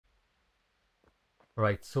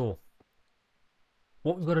Right, so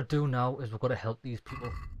what we've got to do now is we've got to help these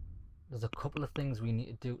people. There's a couple of things we need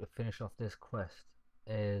to do to finish off this quest.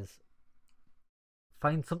 Is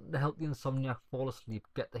find something to help the insomniac fall asleep.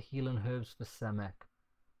 Get the healing herbs for Semek.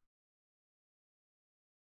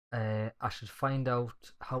 I should find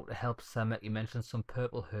out how to help Semek. You mentioned some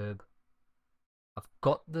purple herb. I've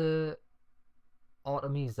got the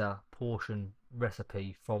Artemisa potion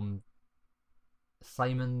recipe from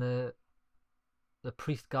Simon, the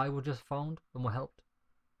priest guy we just found and we helped.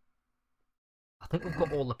 I think we've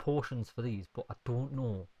got all the potions for these, but I don't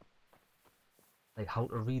know like how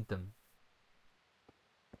to read them.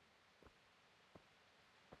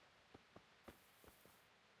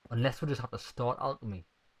 Unless we just have to start alchemy.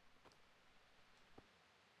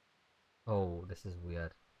 Oh, this is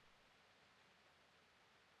weird.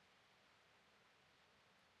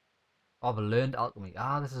 I've learned alchemy.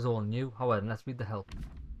 Ah, this is all new. However, let's read the help.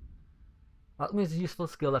 Alchemy is a useful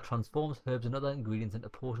skill that transforms herbs and other ingredients into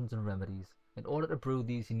potions and remedies. In order to brew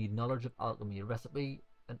these, you need knowledge of alchemy, a recipe,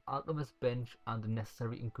 an alchemist's bench, and the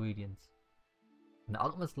necessary ingredients. In the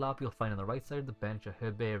alchemist's lab, you'll find on the right side of the bench a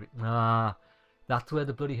herbarium. Ah, that's where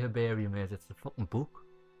the bloody herbarium is. It's the fucking book.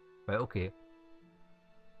 Right, okay.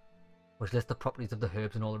 Which lists the properties of the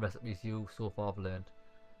herbs and all the recipes you so far have learned.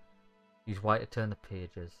 Use Y to turn the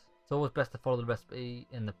pages. It's always best to follow the recipe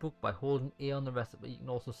in the book. By holding A on the recipe, you can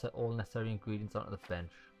also set all necessary ingredients onto the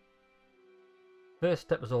bench. First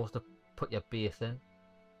step is always to put your base in.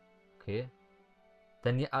 Okay.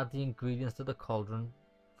 Then you add the ingredients to the cauldron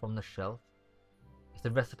from the shelf. If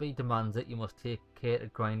the recipe demands it, you must take care to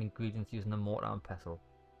grind ingredients using a mortar and pestle.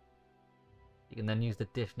 You can then use the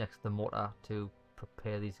dish next to the mortar to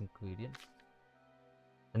prepare these ingredients.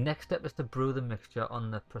 The next step is to brew the mixture on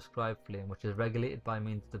the prescribed flame, which is regulated by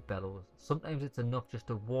means of the bellows. Sometimes it's enough just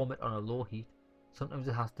to warm it on a low heat. Sometimes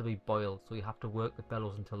it has to be boiled, so you have to work the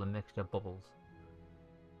bellows until the mixture bubbles.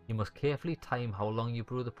 You must carefully time how long you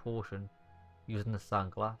brew the potion using the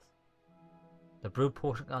sand glass. The brewed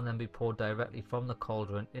potion can then be poured directly from the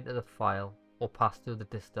cauldron into the phial or passed through the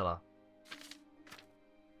distiller.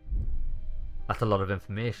 That's a lot of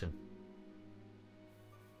information.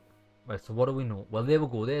 Right, so what do we know? Well, there we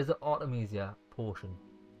go. There's the Artemisia potion.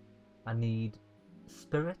 I need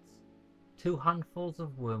spirits, 2 handfuls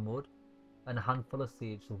of wormwood, and a handful of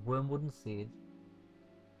sage. So wormwood and sage.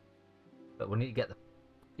 But we need to get the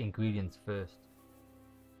ingredients first.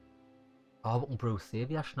 Oh, we can brew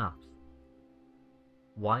saviour schnapps.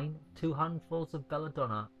 Wine, 2 handfuls of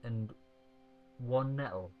belladonna, and 1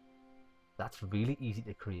 nettle. That's really easy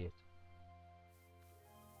to create.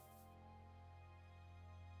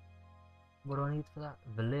 What do I need for that?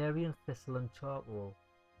 Valerian thistle and charcoal.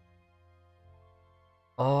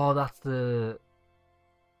 Oh, that's the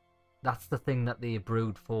thing that they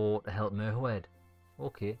brewed for to help Merhead.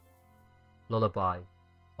 Okay. Lullaby.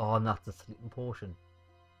 Oh, and that's the sleeping potion.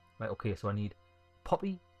 Right, okay, so I need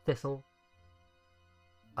poppy, thistle.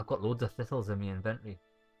 I've got loads of thistles in my inventory.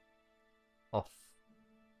 Off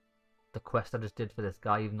the quest I just did for this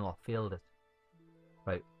guy, even though I failed it.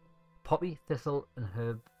 Right. Poppy, thistle, and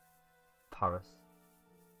herb Paris.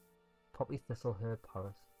 Poppy, thistle, herb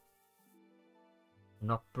Paris. I'm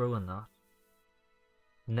not brewing that.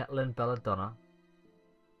 Nettle and belladonna.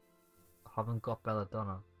 I haven't got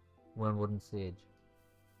belladonna. Wormwood and sage.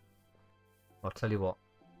 I'll tell you what.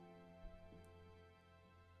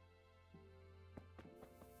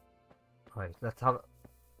 Right, let's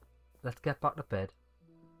get back to bed.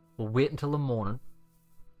 We'll wait until the morning.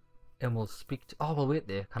 And we'll speak to... Oh, we'll wait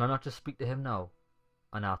there. Can I not just speak to him now?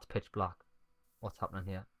 And now it's pitch black. What's happening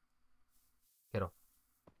here? Get up.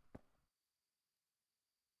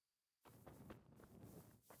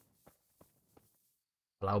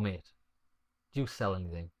 Hello, mate. Do you sell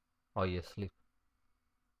anything? Or are you asleep?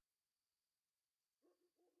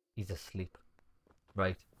 He's asleep.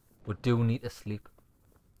 Right. We do need to sleep.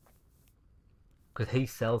 Because he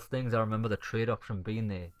sells things. I remember the trade option being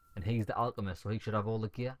there. And he's the alchemist, so he should have all the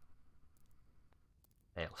gear.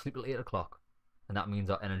 Yeah, we'll sleep till 8 o'clock. And that means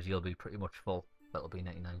our energy will be pretty much full. That'll be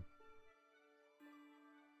 99.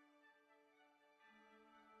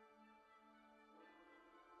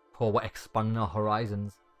 Oh, we're expanding our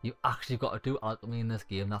horizons. You actually got to do alchemy in this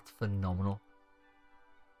game. That's phenomenal.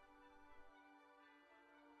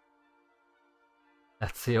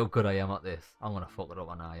 Let's see how good I am at this. I'm gonna fuck it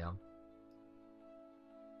up, and I am.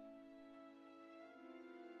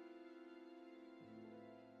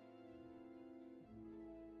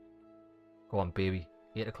 Go on, baby.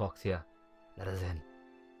 8 o'clock's here. Let us in.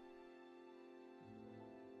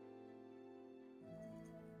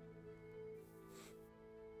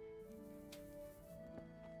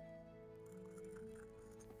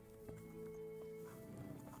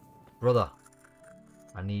 Brother,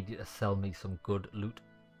 I need you to sell me some good loot.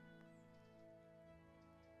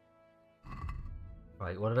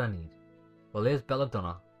 Right, what did I need? Well, there's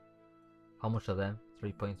belladonna. How much are them?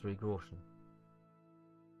 3.3 groschen.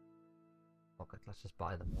 Fuck it, let's just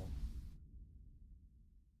buy them all.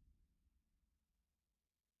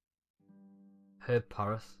 Herb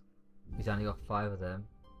Paris. He's only got 5 of them.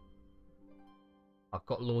 I've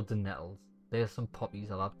got loads of nettles. There's some poppies,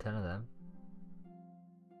 I'll have 10 of them.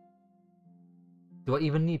 Do I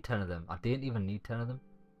even need 10 of them? I didn't even need 10 of them.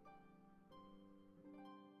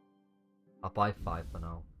 I'll buy 5 for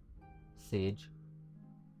now. Sage.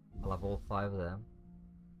 I'll have all 5 of them.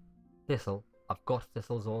 Thistle. I've got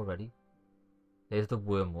thistles already. There's the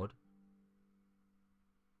wormwood.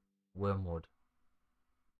 Wormwood.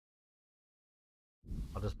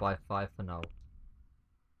 I'll just buy 5 for now.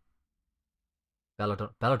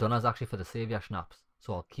 Belladonna is actually for the saviour schnapps,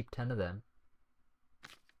 so I'll keep 10 of them.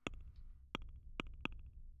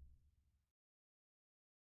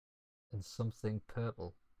 And something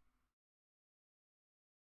purple.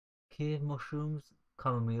 Cave mushrooms,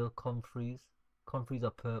 chamomile, comfreys. Comfreys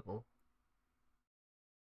are purple.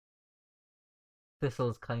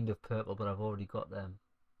 Thistle's kind of purple, but I've already got them.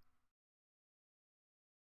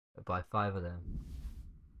 I'll buy 5 of them.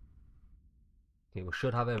 Okay, we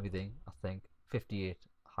should have everything, I think. 58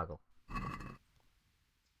 haggle.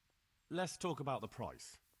 Let's talk about the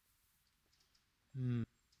price.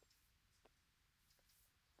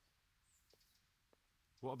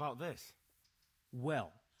 What about this?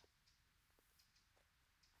 Well.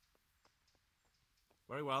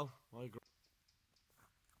 Very well, I agree.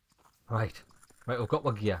 Right, we've got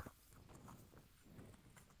our gear.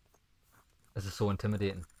 This is so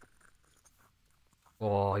intimidating.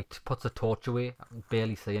 Oh, he puts a torch away. I can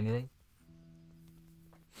barely see anything.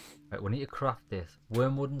 Right, we need to craft this.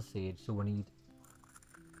 Wormwood and sage, so we need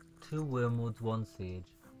 2 wormwoods, 1 sage.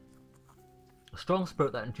 A strong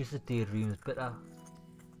spirit that induces daydreams, bitter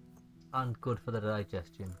and good for the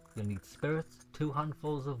digestion. You'll need spirits, 2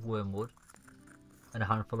 handfuls of wormwood, and a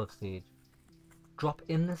handful of sage. Drop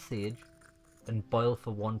in the sage and boil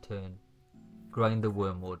for 1 turn. Grind the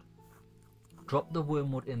wormwood. Drop the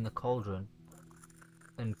wormwood in the cauldron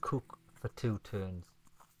and cook for 2 turns.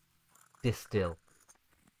 Distill.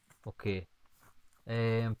 Okay.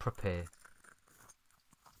 Prepare.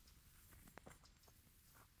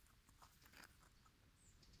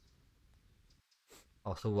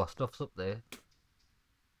 Oh, so our stuff's up there.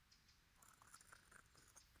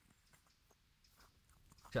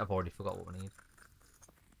 Shit, I've already forgot what we need.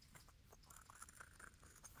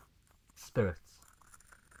 Spirits.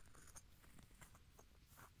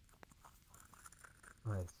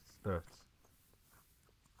 Right, spirits.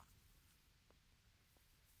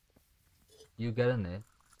 You get in there.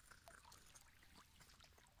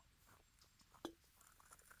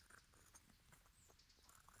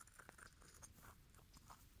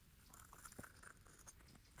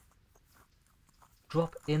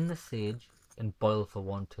 Drop in the sage and boil for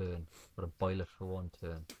 1 turn. Or boil it for 1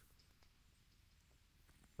 turn.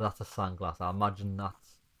 That's a sandglass. I imagine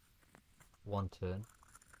that's 1 turn.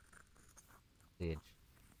 Sage.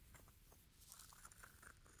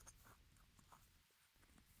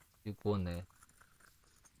 You go in there.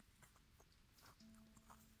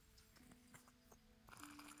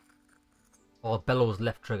 Oh, bellows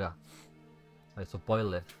left trigger. Right, so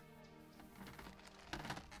boil it.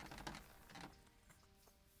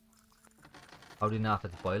 How do you know if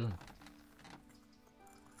it's boiling?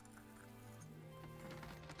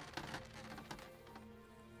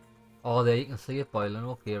 Oh, there you can see it boiling.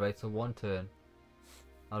 Okay, right, so 1 turn.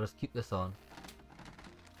 I'll just keep this on.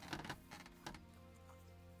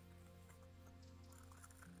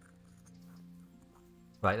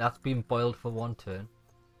 Right, that's been boiled for 1 turn.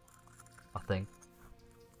 I think.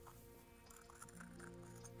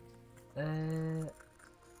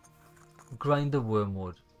 Grind the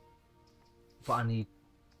wormwood. But I need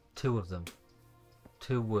 2 of them.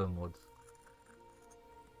 2 wormwoods.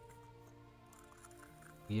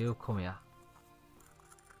 You come here.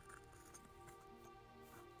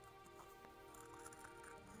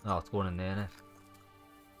 Oh, it's going in there, isn't it?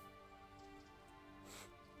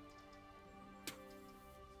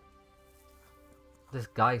 This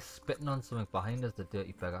guy's spitting on something behind us, the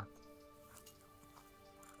dirty beggar.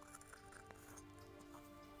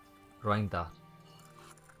 Grind that.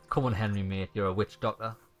 Come on, Henry, mate, you're a witch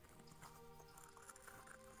doctor.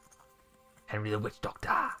 Henry the witch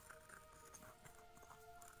doctor!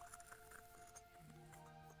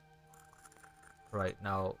 Right,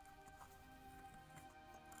 now...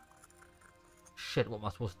 Shit, what am I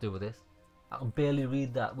supposed to do with this? I can barely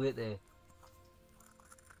read that, wait there.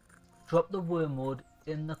 Drop the wormwood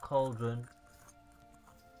in the cauldron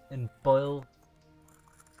and boil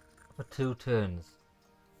for 2 turns.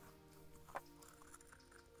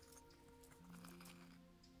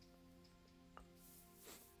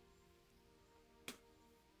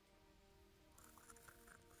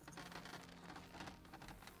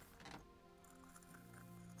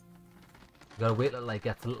 You gotta wait till like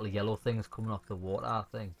gets little yellow things coming off the water, I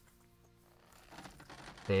think.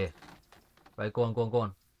 There. Right, go on, go on, go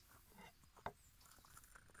on.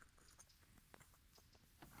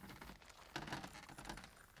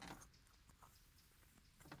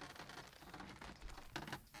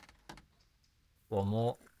 One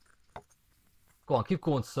more. Go on, keep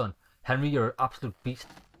going, son. Henry, you're an absolute beast.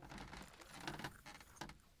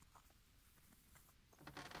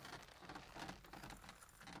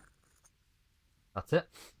 That's it.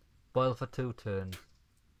 Boil for 2 turns.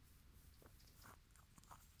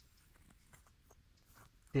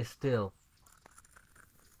 Distill.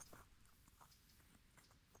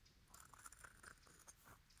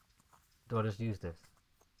 Do I just use this?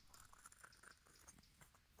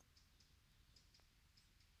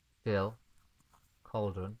 Still.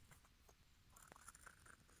 Cauldron.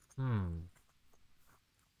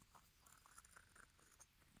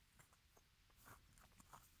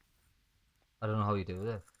 I don't know how you do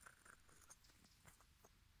this.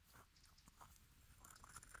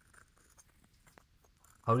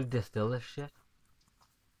 How do you distill this shit?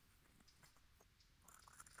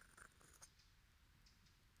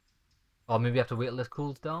 Or maybe you have to wait till this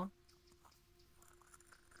cools down?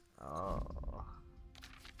 Oh.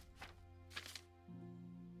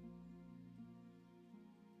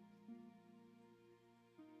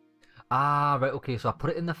 Ah, right, okay, so I put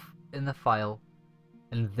it in the file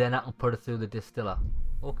and then I can put it through the distiller.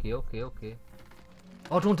 Okay, okay, okay.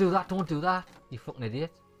 Oh, don't do that, don't do that. You fucking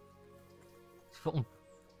idiot. It's fucking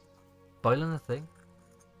boiling the thing.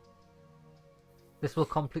 This will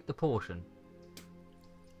complete the potion.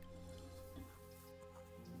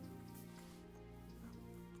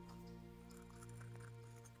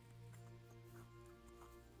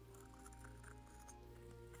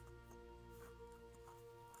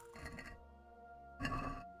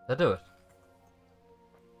 Did I do it?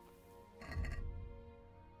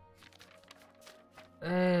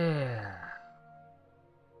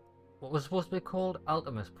 What was supposed to be called?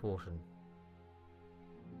 Alchemist potion.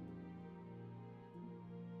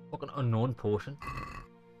 Fucking unknown potion.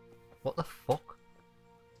 What the fuck?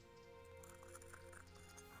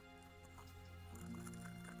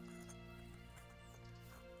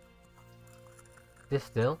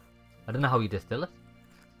 Distill? I don't know how you distill it.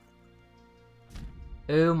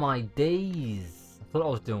 Oh my days! I thought I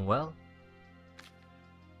was doing well.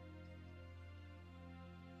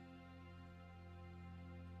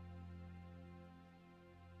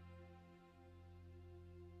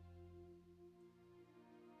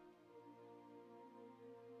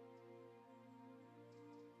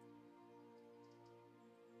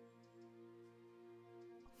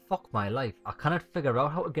 Fuck my life. I cannot figure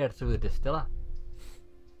out how to get through the distiller.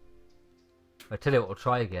 I tell you what, we'll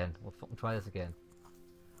try again. We'll fucking try this again.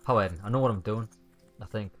 However, I know what I'm doing. I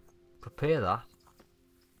think. Prepare that.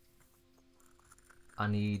 I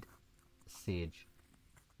need sage.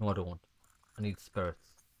 No, I don't. I need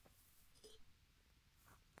spirits.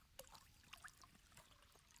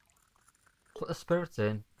 Put the spirits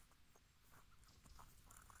in.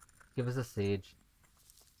 Give us a sage.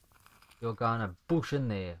 You're gonna boosh in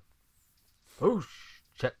there. Boosh!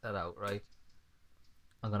 Check that out, right?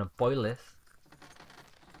 I'm gonna boil this.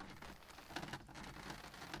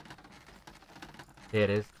 There it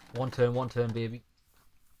is. One turn, baby.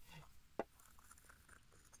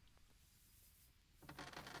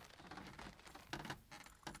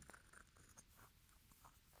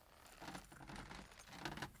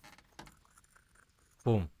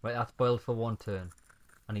 Boom. Right, that's boiled for 1 turn.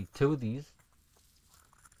 I need 2 of these.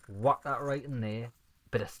 Whack that right in there.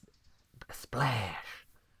 Bit of splash.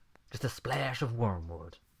 Just a splash of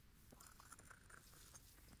wormwood.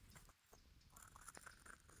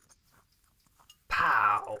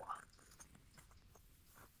 Pow!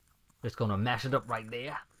 Just gonna mash it up right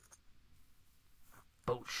there.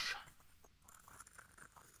 Boosh.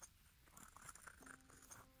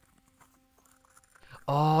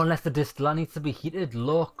 Oh, unless the distiller needs to be heated.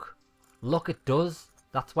 Look. Look, it does.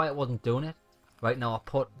 That's why it wasn't doing it. Right, now I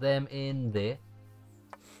put them in there.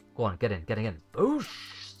 Go on, get in, get in.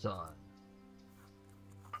 Boosh, son.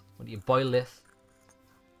 When you boil this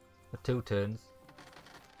for 2 turns.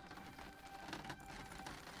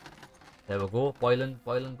 There we go. Boiling,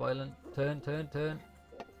 boiling, boiling. Turn, turn, turn.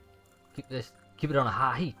 Keep it on a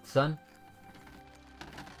high heat, son.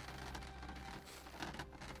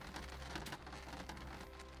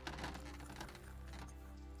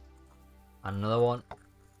 Another one.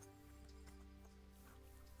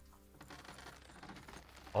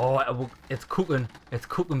 Oh, it's cooking. It's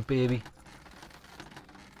cooking, baby.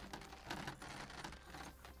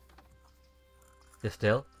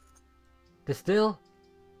 Distill. Distill?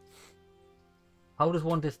 How does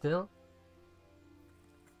one distill?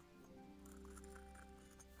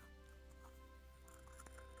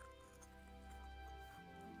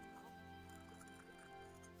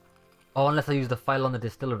 Oh, unless I use the file on the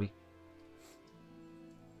distillery.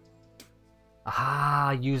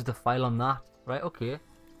 Ah, use the file on that. Right, okay.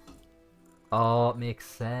 Oh, it makes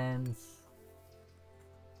sense.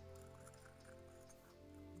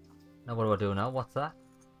 Now what do I do now? What's that?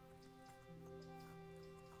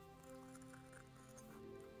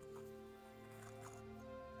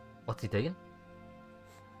 What's he doing?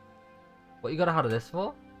 What you got out of this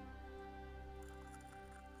for?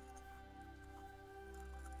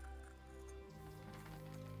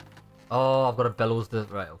 Oh, I've got to bellows the...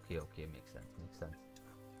 Right, okay, okay, makes sense, makes sense.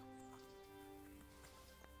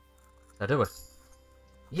 Did I do it?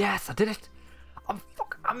 Yes, I did it!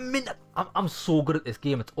 I'm so good at this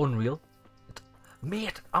game, it's unreal.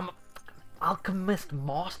 Mate, I'm an alchemist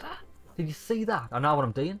master. Did you see that? I know what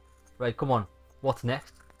I'm doing. Right, come on. What's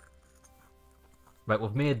next? Right,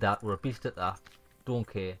 we've made that. We're a beast at that. Don't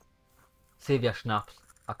care. Save your schnapps.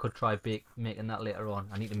 I could try making that later on.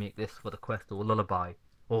 I need to make this for the quest though. Lullaby.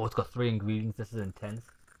 Oh, it's got 3 ingredients. This is intense.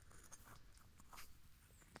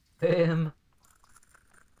 Do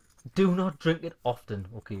not drink it often.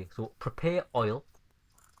 Okay, so prepare oil.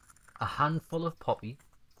 A handful of poppy.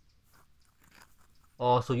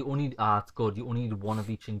 Oh, so you only... Ah, it's good. You only need 1 of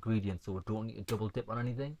each ingredient, so we don't need to double dip on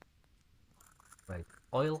anything. Right.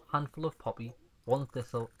 Oil, handful of poppy, 1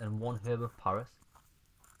 thistle, and 1 herb of Paris.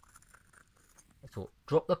 So,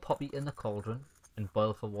 drop the poppy in the cauldron and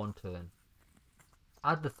boil for 1 turn.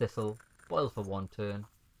 Add the thistle, boil for 1 turn.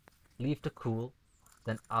 Leave to cool,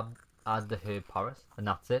 then add the herb Paris, and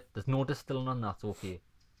that's it. There's no distilling on that, okay.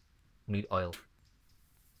 We need oil.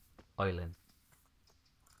 Oil in.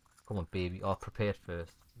 Come on, baby. Oh, prepared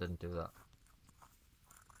first. Didn't do that.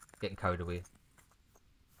 Getting carried away.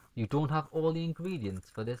 You don't have all the ingredients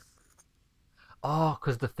for this. Oh,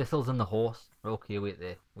 because the thistle's in the horse. Okay, wait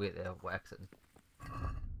there. Wait there. We're exiting.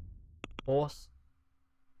 Horse.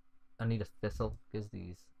 I need a thistle. Here's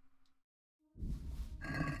these.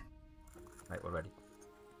 Right, we're ready.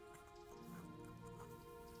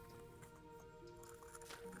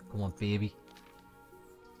 Come on, baby.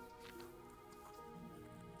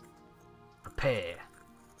 Prepare.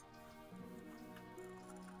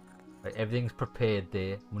 Right, everything's prepared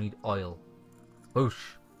there. We need oil.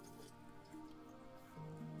 Whoosh.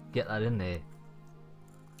 Get that in there.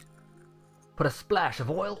 Put a splash of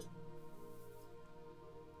oil.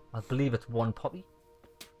 I believe it's 1 poppy.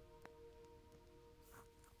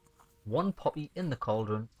 1 poppy in the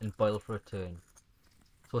cauldron and boil for a turn.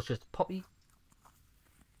 So it's just poppy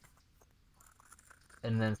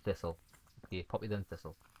and then thistle. Okay, poppy then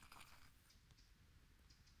thistle.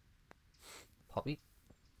 Poppy.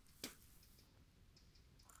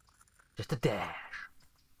 Just a dash.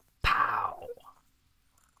 Pow!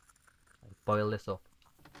 Boil this up.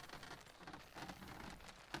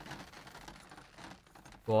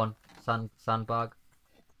 Go on, sandbag.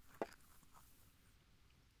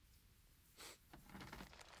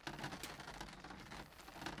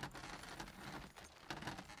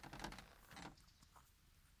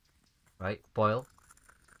 Right, boil.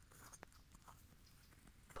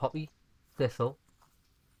 Poppy, thistle.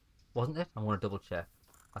 Wasn't it? I'm gonna double check.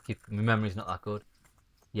 My memory's not that good.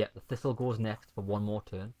 Yeah, the thistle goes next for 1 more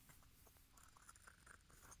turn.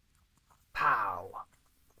 Pow!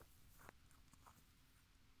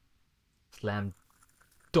 Slam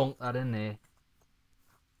dunk that in there.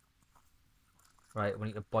 Right, we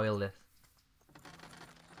need to boil this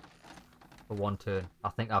for 1 turn. I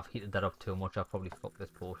think I've heated that up too much. I've probably fucked this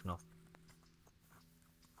portion up.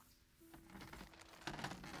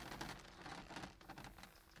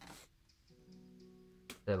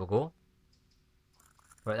 There we go.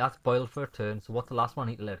 Right, that's boiled for a turn. So what's the last one?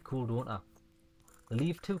 I need to let it cool, don't I?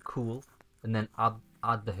 Leave to cool and then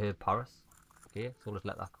add the herb Paris. Okay, so just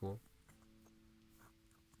let that cool.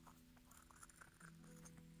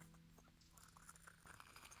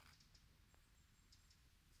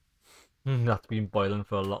 That's been boiling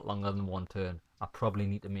for a lot longer than 1 turn. I probably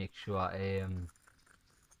need to make sure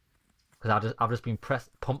because I've just been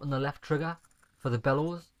pumping the left trigger for the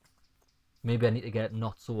bellows. Maybe I need to get it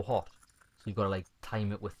not so hot. So you've got to like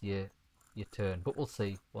time it with your turn. But we'll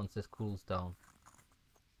see once this cools down.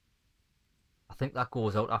 I think that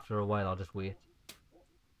goes out after a while. I'll just wait.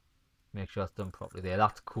 Make sure it's done properly there.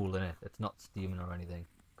 That's cool, isn't it? It's not steaming or anything.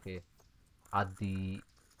 Okay. Add the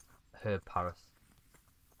herb Paris.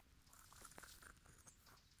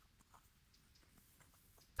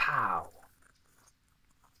 Pow!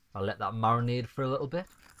 I'll let that marinate for a little bit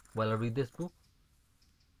while I read this book.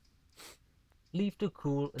 Leave to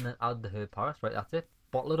cool and then add the herb Paris. Right, that's it.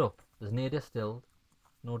 Bottle it up. There's no distilled.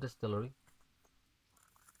 No distillery.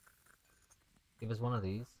 Give us one of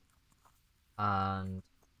these. And...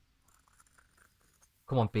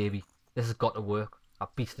 come on, baby. This has got to work.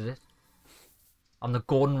 I've beasted it. I'm the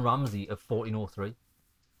Gordon Ramsay of 1403.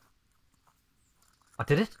 I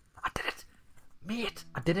did it. I did it. Mate,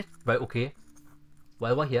 I did it. Right, okay.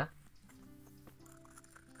 While we're here.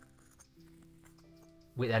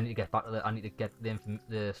 Wait, I need to get back to the... I need to get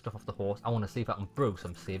the stuff off the horse. I want to see if I can brew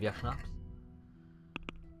some saviour schnapps.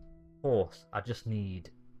 Horse. I just need...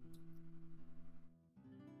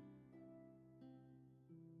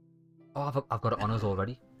 oh, I've got it on us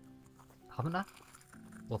already. Haven't I?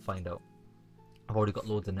 We'll find out. I've already got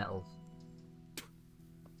loads of nettles.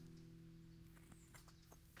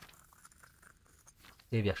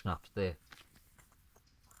 Saviour schnapps there.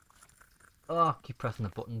 Oh, keep pressing the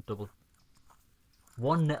button double.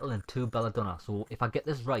 1 nettle and 2 belladonna. So if I get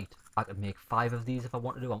this right, I could make 5 of these if I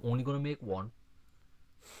want to do. I'm only going to make 1.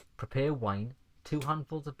 Prepare wine. 2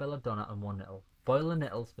 handfuls of belladonna and 1 nettle. Boil the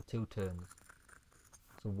nettles for 2 turns.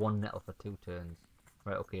 So 1 nettle for 2 turns.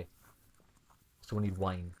 Right, okay. So we need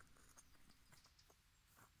wine.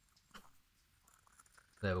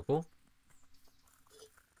 There we go.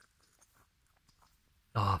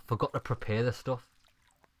 Oh, I forgot to prepare the stuff.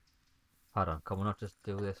 Hold on, can we not just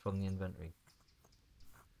do this from the inventory?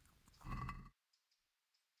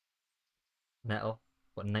 Nettle.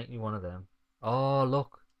 Got 91 of them. Oh,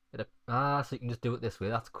 look. So you can just do it this way.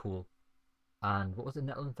 That's cool. And what was it?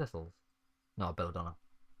 Nettle and thistles? No, belladonna.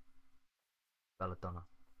 Belladonna.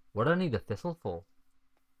 What do I need the thistle for?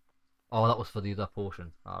 Oh, that was for the other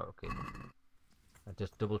potion. Ah, okay. I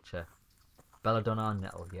just double check. Belladonna and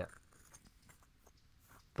nettle, yeah.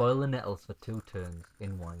 Boil the nettles for 2 turns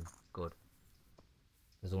in wine. Good.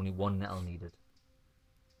 There's only 1 nettle needed.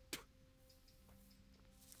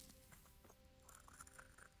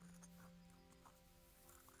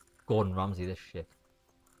 Gordon Ramsay this shit.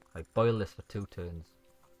 Right, boil this for 2 turns.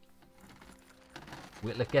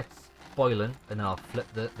 Wait till it gets boiling, and then I'll flip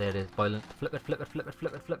there it is, boiling. Flip it, flip it, flip it,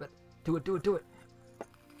 flip it, flip it. Do it, do it, do it.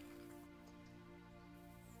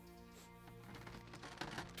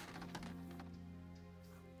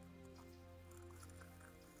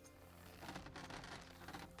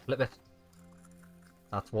 Flip it.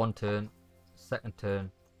 That's 1 turn. 2nd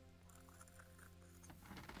turn.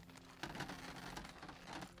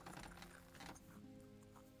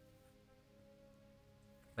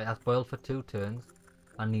 Right, that's boiled for 2 turns.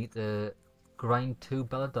 I need to grind 2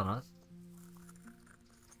 belladonnas.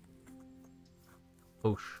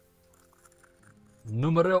 Push.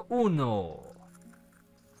 Número 1.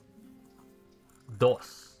 2.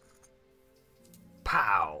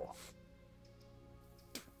 Pow!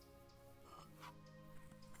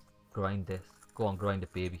 Grind this. Go on, grind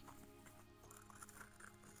it, baby.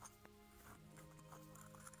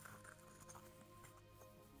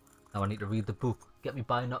 Now I need to read the book. Get me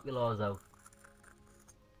binoculars out.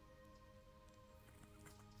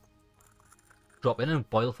 Drop in and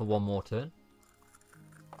boil for 1 more turn.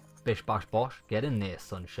 Bish bash bosh. Get in there,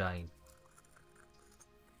 sunshine.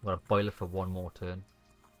 Gotta boil it for 1 more turn.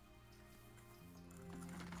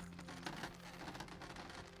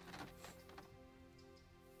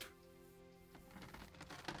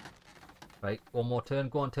 Right, 1 more turn.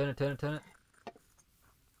 Go on, turn it, turn it, turn it.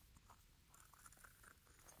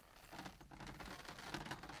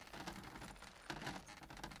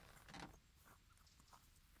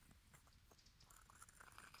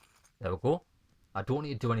 There we go. I don't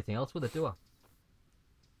need to do anything else with it, do I?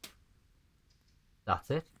 That's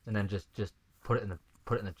it. And then just put it in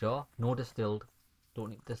the jar. No distilled. Don't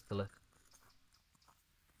need to distill it.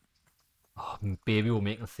 Oh, baby, we're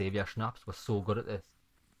making saviour schnapps. We're so good at this.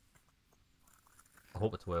 I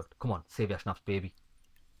hope it's worked. Come on, saviour schnapps, baby.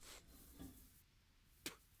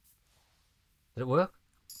 Did it work?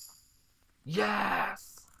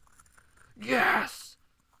 Yes! Yes!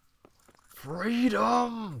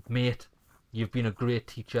 Freedom! Mate, you've been a great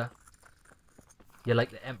teacher. You're like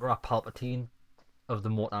the Emperor Palpatine of the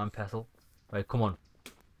Mortar and Pestle. Right, come on.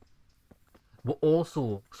 We're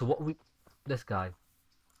also... so what we... this guy.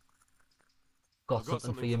 Got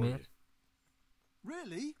something for you, mate.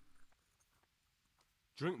 Really?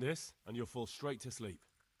 Drink this and you'll fall straight to sleep.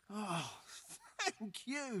 Oh, thank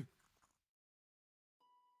you.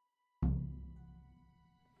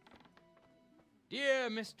 Dear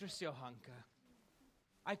Mistress Johanka,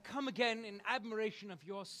 I come again in admiration of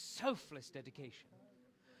your selfless dedication.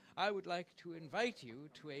 I would like to invite you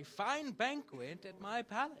to a fine banquet at my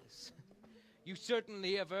palace. You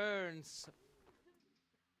certainly have earned some...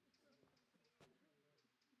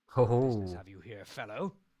 What business Oh, have you here,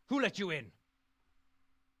 fellow? Who let you in?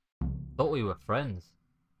 thought we were friends.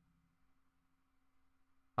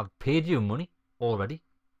 I've paid you money already.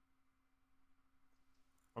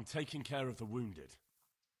 I'm taking care of the wounded,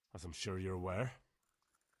 as I'm sure you're aware.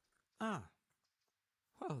 Ah.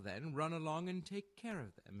 Well then, run along and take care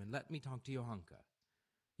of them, and let me talk to Johanka.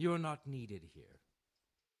 You're not needed here.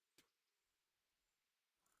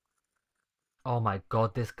 Oh my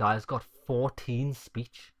god, this guy's got 14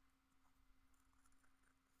 speech.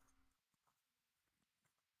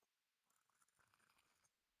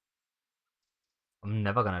 I'm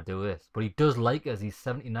never gonna do this. But he does like us, he's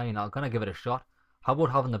 79. I'm gonna give it a shot. How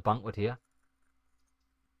about having the banquet here?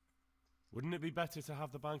 Wouldn't it be better to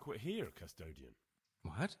have the banquet here, custodian?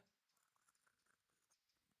 What?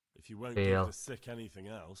 If you won't Fail. give the sick anything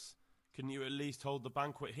else, couldn't you at least hold the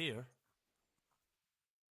banquet here?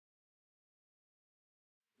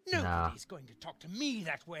 Nobody's going to talk to me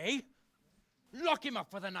that way. Lock him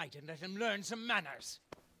up for the night and let him learn some manners.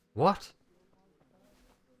 What?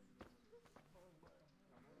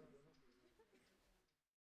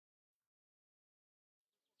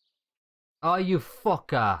 Oh, you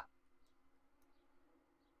fucker.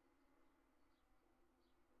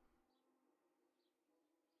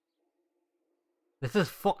 This is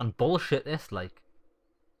fucking bullshit, this, like.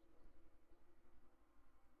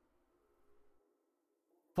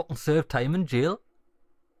 Fucking serve time in jail.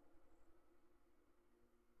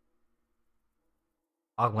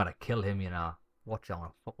 I'm gonna kill him, you know. Watch out, I'm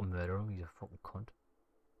gonna fucking murder him, he's a fucking cunt.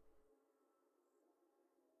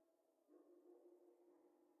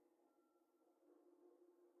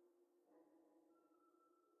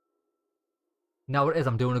 Now it is,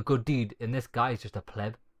 I'm doing a good deed, and this guy's just a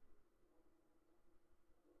pleb.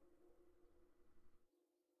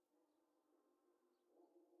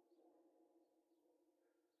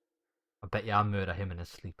 I bet you I'll murder him in his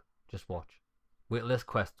sleep. Just watch. Wait till this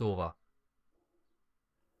quest's over.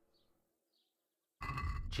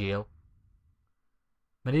 Jail.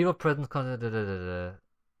 Medieval prisons consider.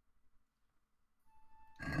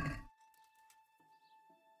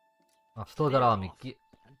 I've still got all my gear.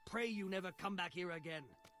 And pray you never come back here again,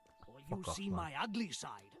 or you Fuck off, see man. my ugly side.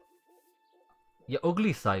 Your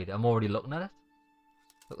ugly side, I'm already looking at it.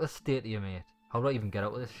 Look at the state of you, mate. How do I even get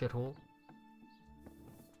out of this shithole?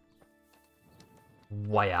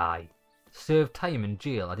 Why I? Serve time in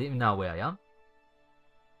jail. I didn't even know where I am.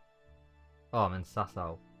 Oh, I'm in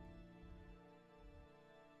Sasau.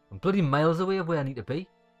 I'm bloody miles away of where I need to be.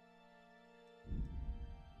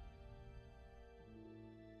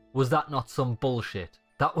 Was that not some bullshit?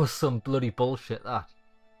 That was some bloody bullshit, that.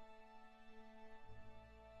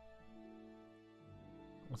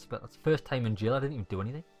 That's the first time in jail. I didn't even do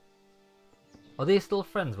anything. Are they still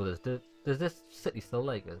friends with us? Does this city still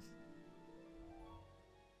like us?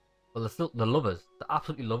 Well, they're lovers. They're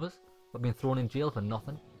absolutely lovers. I've been thrown in jail for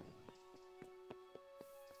nothing.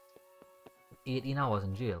 18 hours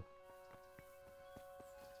in jail.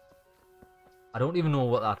 I don't even know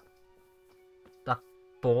what that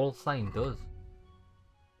ball sign does.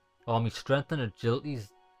 Oh, my strength and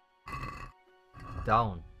agility's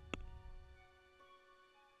down.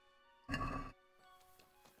 Oh,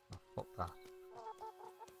 fuck that.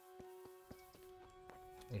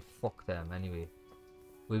 Hey, fuck them anyway.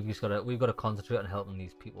 We've got to concentrate on helping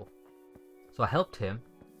these people. So I helped him.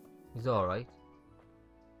 He's all right.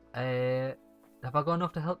 Have I got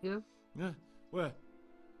enough to help you? Yeah, where?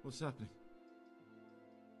 What's happening?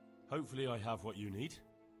 Hopefully I have what you need.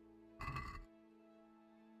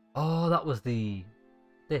 Oh, that was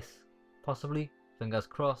this. Possibly. Fingers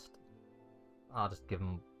crossed. I'll just give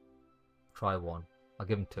him... Try one. I'll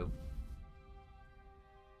give him 2.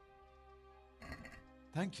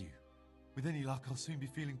 Thank you. With any luck, I'll soon be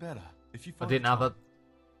feeling better. If you I find didn't have a...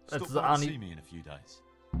 stop It's by the and only... see me in a few days.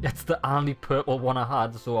 It's the only purple one I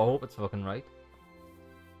had, so I hope it's fucking right.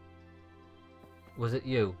 Was it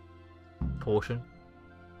you? Potion?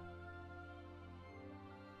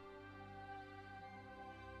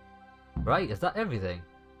 Right, is that everything?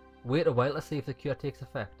 Wait a while to see if the cure takes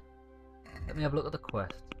effect. Let me have a look at the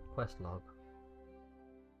quest. Quest log.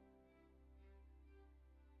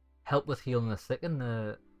 Help with healing the sick and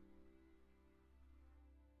the...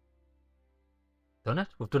 Done it?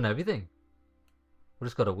 We've done everything. We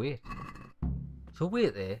just gotta wait. So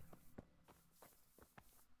wait there.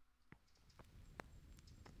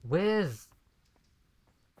 Where's...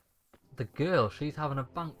 The girl, she's having a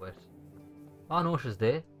banquet. I know she's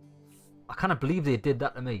there. I can't believe they did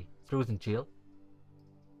that to me. Threw us in jail.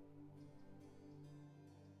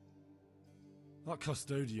 That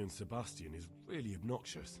custodian Sebastian is really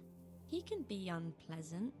obnoxious. He can be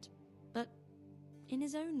unpleasant, but in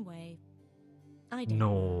his own way. I don't know.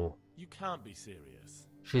 No. You can't be serious.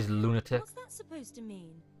 She's a lunatic. What's that supposed to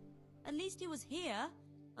mean? At least he was here,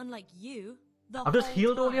 unlike you. I've just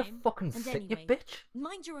healed all your time. fucking And sick, anyway, you bitch.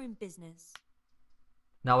 Mind your own business.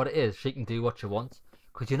 Now what it is, she can do what she wants.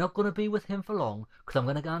 Because you're not going to be with him for long. Because I'm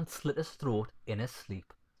going to go and slit his throat in his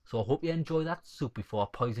sleep. So I hope you enjoy that soup before I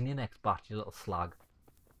poison your next batch, you little slag.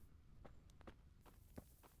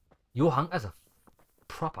 Your Hanka's a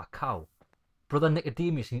proper cow. Brother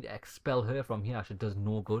Nicodemus, you need to expel her from here. She does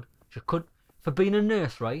no good. She could, for being a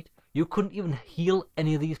nurse, right? You couldn't even heal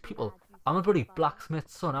any of these people. I'm a bloody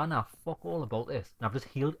blacksmith's son. I know fuck all about this. And I've just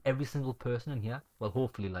healed every single person in here. Well,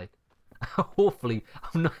 hopefully, like. Hopefully.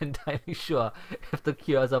 I'm not entirely sure if the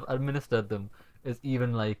cures I've administered them is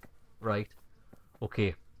even, like, right.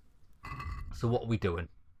 Okay. So what are we doing?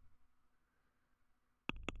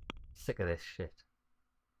 Sick of this shit.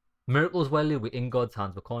 Miracles, well, we're in God's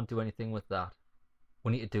hands. We can't do anything with that.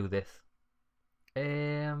 We need to do this.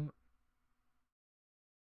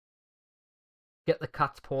 Get the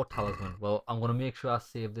cat's paw talisman. Well, I'm going to make sure I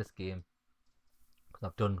save this game. Because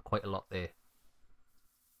I've done quite a lot there.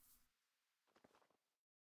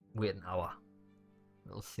 Wait an hour.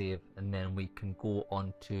 It'll save. And then we can go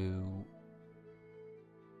on to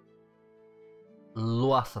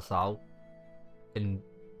Loasasau. And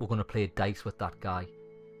we're going to play dice with that guy.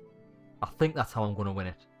 I think that's how I'm going to win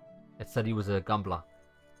it. It said he was a gambler.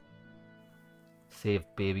 Saved,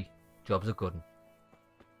 baby. Job's a good one.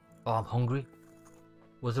 Oh, I'm hungry.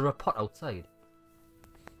 Was there a pot outside?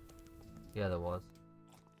 Yeah, there was.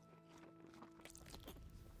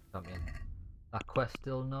 Come in. That quest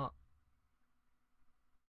still not.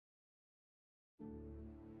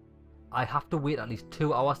 I have to wait at least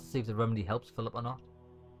 2 hours to see if the remedy helps Philip or not.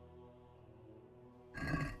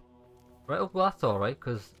 Right, oh, well that's alright,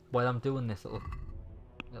 because while I'm doing this it'll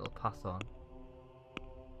pass on.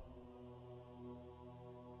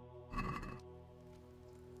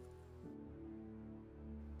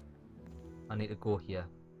 I need to go here.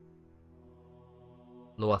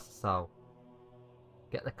 Lower Sao.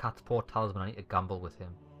 Get the cat's paw talisman. I need to gamble with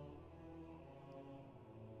him.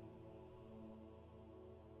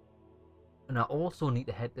 And I also need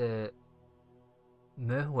to head to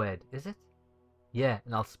Merwed, is it? Yeah,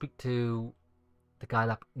 and I'll speak to the guy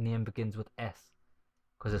that name begins with S.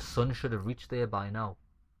 Because his son should have reached there by now.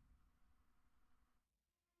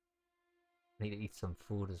 I need to eat some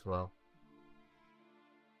food as well.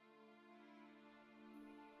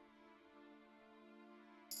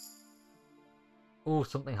 Oh,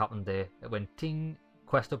 something happened there. It went ting.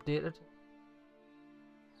 Quest updated.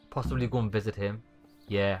 Possibly go and visit him.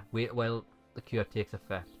 Yeah, wait while the cure takes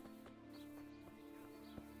effect.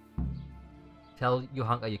 Tell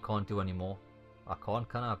Johanka you can't do anymore. I can't,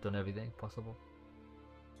 can I? I've done everything possible.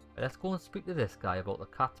 Let's go and speak to this guy about the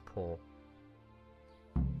cat's paw.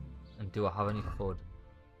 And do I have any food?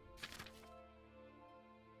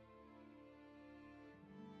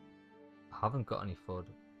 I haven't got any food.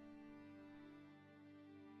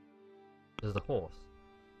 There's the horse.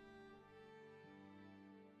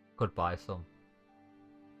 Could buy some.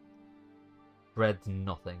 Bread's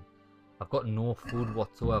nothing. I've got no food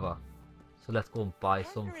whatsoever. So let's go and buy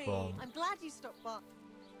some from... I'm glad you stopped by.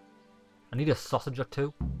 I need a sausage or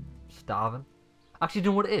two. I'm starving. Actually, you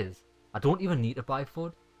know what it is? I don't even need to buy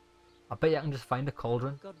food. I bet you I can just find a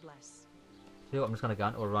cauldron. God bless. See what? I'm just going to go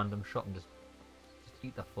into a random shop and just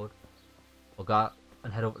eat that food. We'll go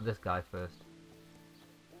and head over to this guy first.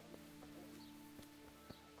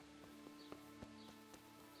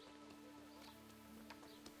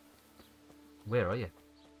 Where are you?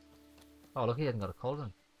 Oh, look, he hasn't got a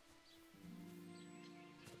cauldron.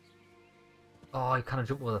 Oh, he kind of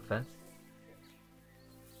jumped over the fence.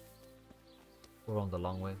 We're on the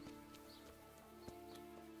long way.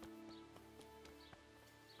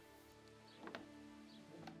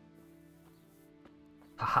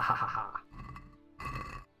 Ha ha ha ha ha.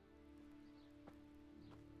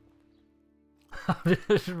 I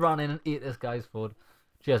just ran in and ate this guy's food.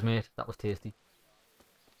 Cheers, mate. That was tasty.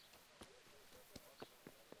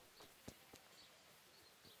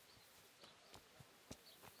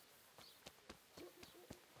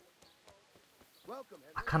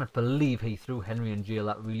 I cannot believe he threw Henry in jail.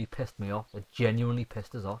 That really pissed me off. It genuinely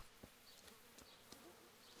pissed us off.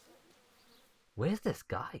 Where's this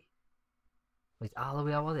guy? He's all the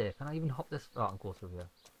way over there. Can I even hop this? Oh, I can go through here.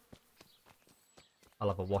 I'll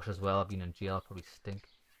have a wash as well. I've been in jail. I'll probably stink.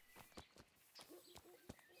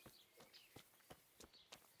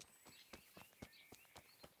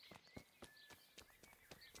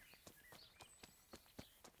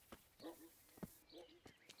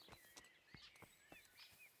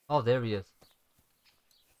 Oh, there he is.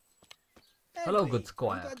 Hello, good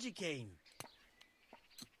squire. I'm glad you came.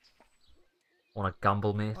 Wanna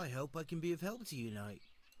gamble, mate? I hope I can be of help to you tonight.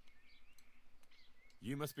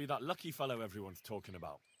 You must be that lucky fellow everyone's talking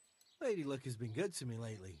about. Lady Luck has been good to me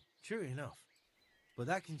lately, true enough. But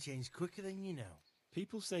that can change quicker than you know.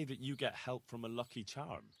 People say that you get help from a lucky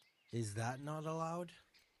charm. Is that not allowed?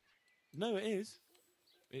 No, it is.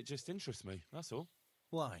 It just interests me, that's all.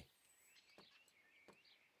 Why?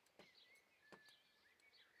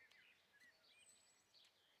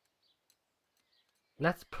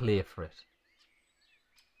 Let's play for it.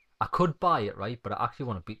 I could buy it, right? But I actually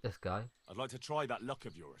want to beat this guy. I'd like to try that luck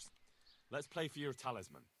of yours. Let's play for your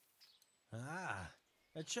talisman. Ah,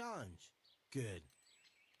 a challenge. Good.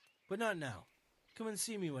 But not now. Come and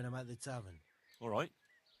see me when I'm at the tavern. All right.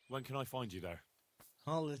 When can I find you there?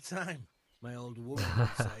 All the time, my old woman would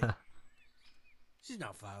say. She's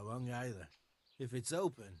not far wrong either. If it's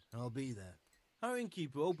open, I'll be there. Our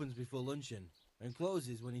innkeeper opens before luncheon and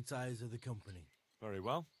closes when he tires of the company. Very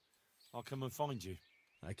well. I'll come and find you.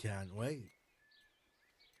 I can't wait.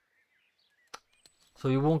 So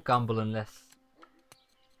you won't gamble unless...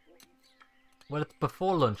 Well, it's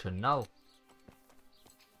before luncheon now.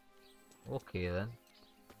 Okay then.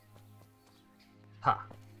 Ha.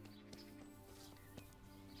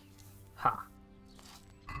 Ha.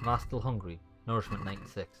 Am I still hungry? Nourishment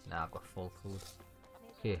 96. Nah, I've got full food.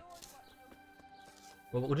 Okay.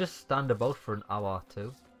 Well, we'll just stand about for an hour or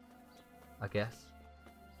two, I guess.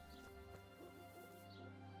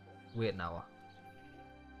 Wait an hour.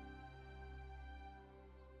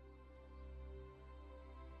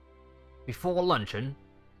 Before luncheon.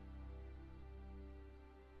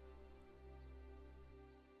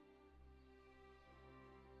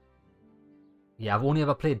 Yeah, I've only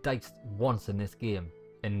ever played dice once in this game,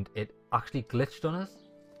 and it actually glitched on us.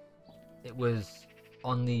 It was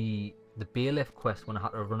on the bailiff quest when I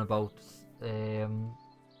had to run about. Welcome,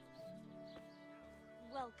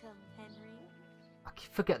 Henry. I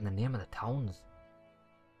keep forgetting the name of the towns.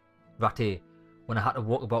 Rattay. When I had to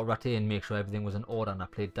walk about Rattay and make sure everything was in order, and I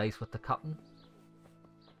played dice with the captain.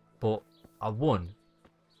 But I won.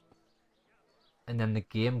 And then the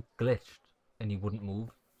game glitched and he wouldn't move.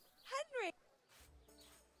 Henry!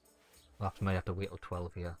 Might have to wait till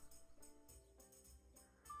 12 here.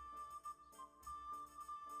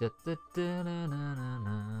 Da, da, da, na, na, na,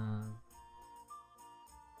 na.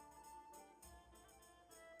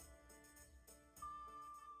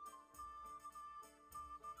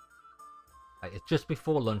 Right, it's just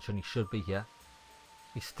before lunch and he should be here.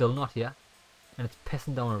 He's still not here. And it's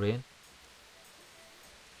pissing down rain.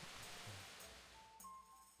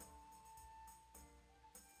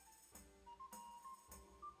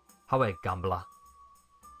 How a gambler.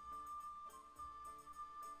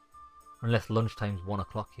 Unless lunchtime's 1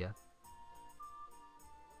 o'clock here.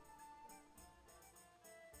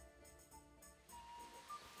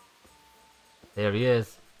 There he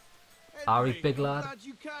is. Ari, big lad. Glad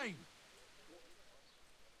you came.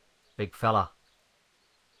 Big fella.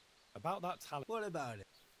 About that talent. What about it?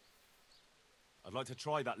 I'd like to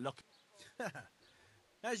try that luck.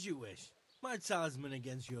 As you wish. My talisman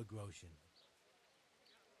against your groschen.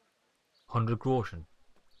 100 groschen.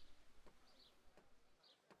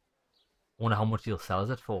 Wonder how much he'll sell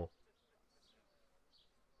it for.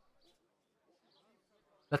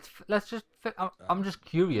 Let's just. I'm just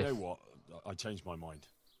curious. You know what? I changed my mind.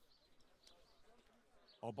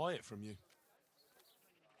 I'll buy it from you.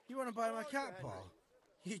 You want to buy my cat, Paul?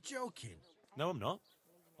 You're joking. No, I'm not.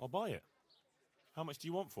 I'll buy it. How much do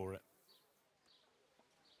you want for it?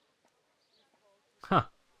 Huh.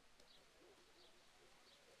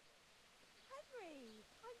 Henry,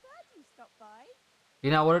 I'm glad you stopped by.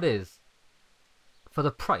 You know what it is? For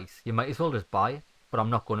the price, you might as well just buy it. But I'm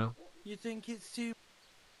not going to. You think it's too...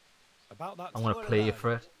 About that. I'm going to play you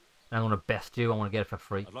for it. And I'm going to best you. I want to get it for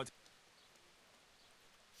free. I'd like to...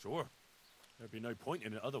 Sure. There'd be no point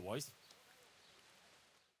in it otherwise.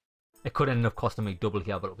 It could end up costing me double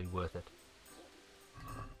here, but it'll be worth it.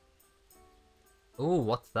 Oh,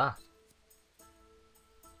 what's that?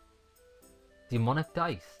 Demonic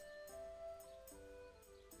dice.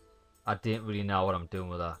 I didn't really know what I'm doing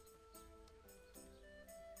with that.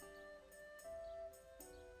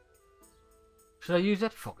 Should I use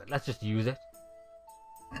it? Fuck it, let's just use it.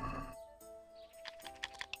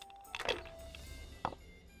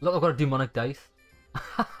 Look, I've got a demonic dice.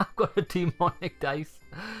 I've got a demonic dice.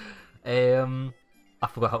 I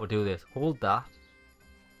forgot how to do this. Hold that,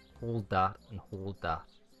 and hold that.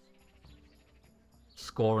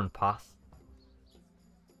 Score and pass.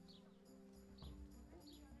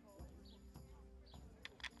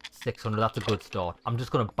 $600. That's a good start. I'm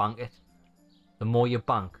just gonna bank it. The more you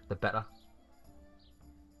bank, the better.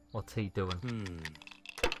 What's he doing?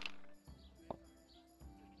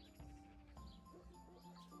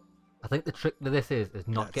 I think the trick to this is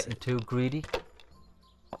not getting too greedy.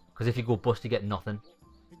 Because if you go bust, you get nothing.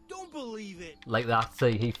 I don't believe it. Like that.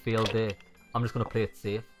 See, he failed there. I'm just gonna play it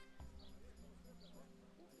safe.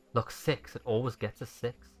 Look, 6. It always gets a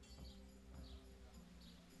 6.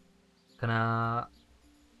 Can I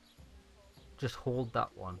just hold that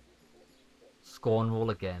one? Score and roll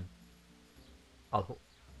again. I'll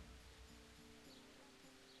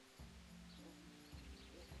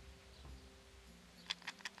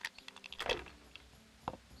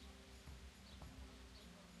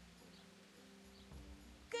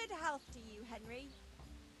Good health to you, Henry.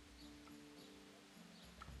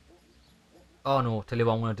 Oh no, tell you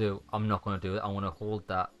what I'm going to do. I'm not going to do it. I'm going to hold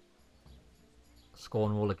that. Score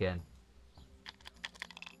and roll again.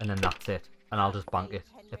 And then that's it. And I'll just bank it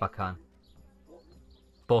if I can.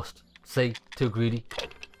 Bust. See? Too greedy.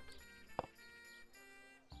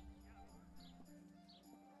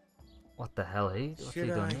 What the hell, what's he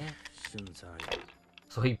doing here? Shouldn't I?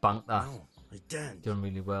 So he banked that. No, I didn't. Doing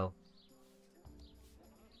really well.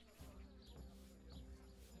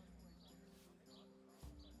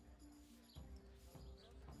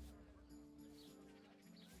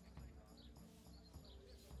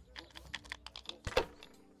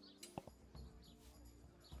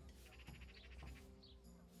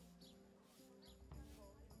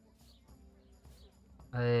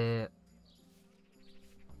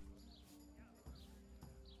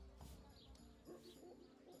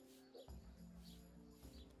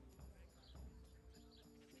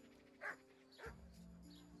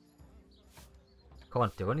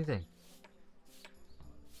 Can't do anything.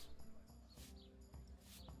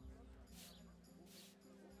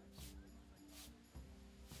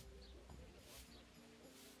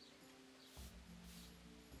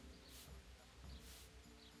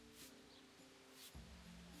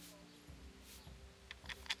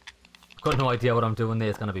 Got no idea what I'm doing there.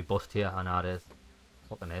 It's gonna be bust here. I know it is.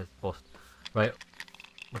 Fucking is. Bust. Right.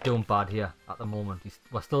 We're doing bad here at the moment.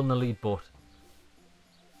 We're still in the lead, but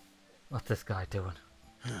what's this guy doing?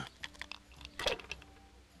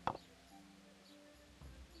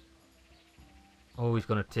 Oh, he's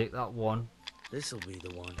gonna take that one. This'll be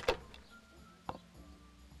the one.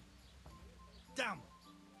 Damn.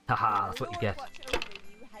 Haha, that's what you get. Watch over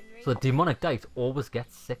you, Henry. So the demonic dice always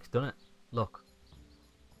gets 6, doesn't it? Look.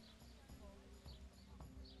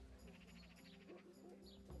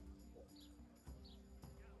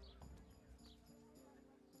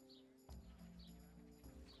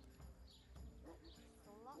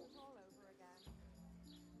 Locked all over again.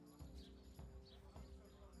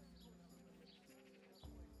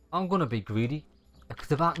 I'm gonna be greedy.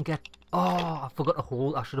 Because if I can get... Oh, I forgot to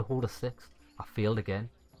hold. I should have held a 6. I failed again.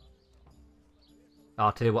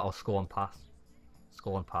 I'll tell you what, I'll score and pass.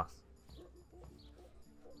 Score and pass.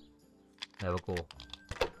 There we go.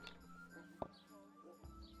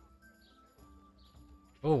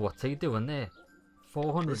 Oh, what's he doing there?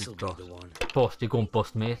 400 This'll is be bust. the one. Bust, you're going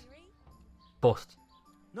bust, mate. Bust.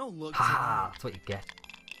 No luck. Ha! That's what you get.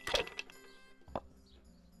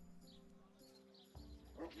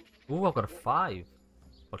 Ooh, I've got a 5.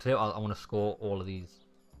 I'll tell you what, I want to score all of these.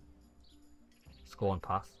 Score and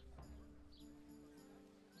pass.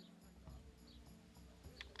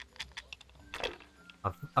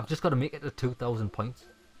 I've just got to make it to 2,000 points.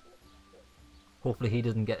 Hopefully he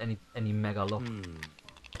doesn't get any mega luck.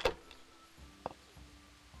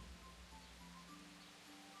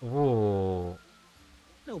 Whoa.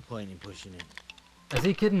 No point in pushing it. Is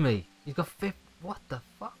he kidding me? He's got 5. What the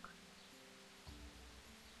fuck?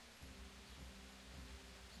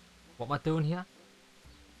 What am I doing here?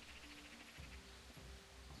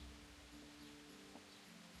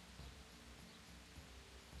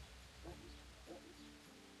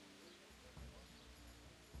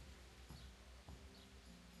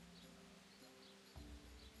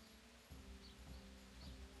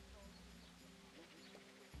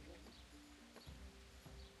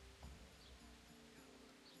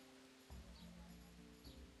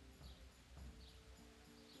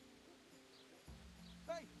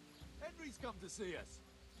 Hey, Henry's come to see us.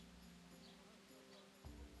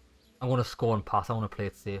 I'm going to score and pass. I want to play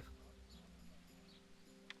it safe.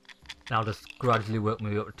 And I'll just gradually work my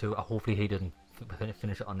way up to 2. Hopefully he didn't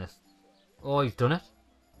finish it on this. Oh, he's done it.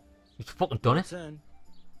 You've fucking done Your it. turn.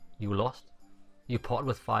 You lost. You parted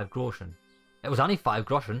with 5 groschen. It was only 5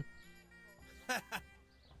 groschen.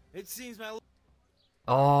 It seems my...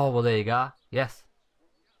 Oh, well there you go. Yes.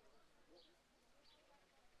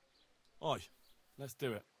 Oi, let's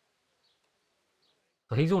do it.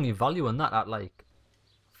 So he's only valuing that at like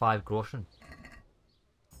 5 groschen.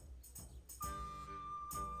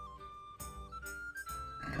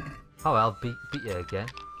 Oh, I'll beat you again.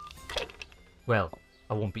 Well,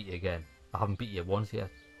 I won't beat you again. I haven't beat you once yet.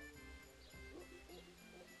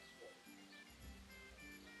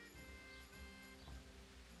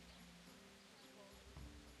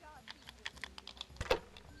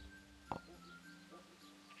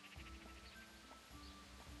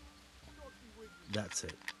 That's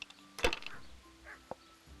it.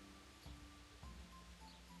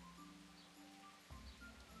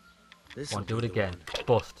 This Want to do it again.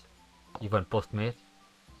 Bust. You've went bust, mate.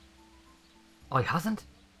 Oh, he hasn't?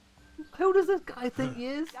 Who does this guy think he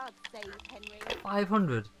is? God save Henry.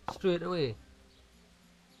 500 straight away.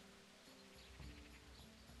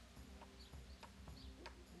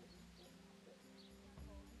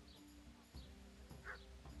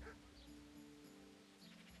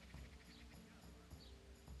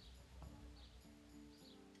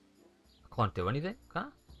 I can't do anything, can I?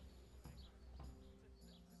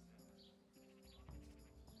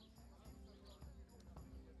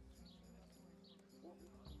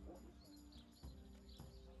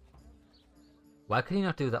 Why can you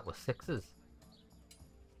not do that with 6s?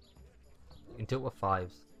 You can do it with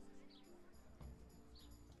 5s.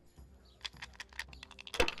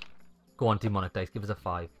 Go on, demonic dice, give us a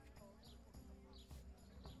 5.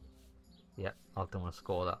 Yep, I don't want to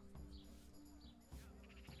score that.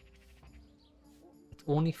 It's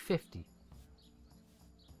only 50.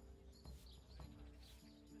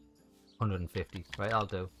 150. Right, I'll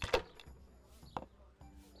do.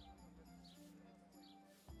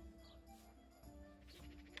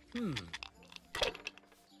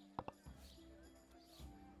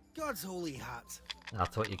 God's holy hat.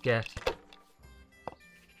 That's what you get.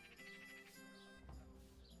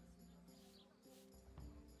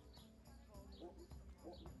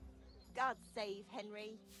 God save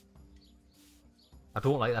Henry. I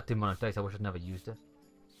don't like that demonic dice. I wish I'd never used it.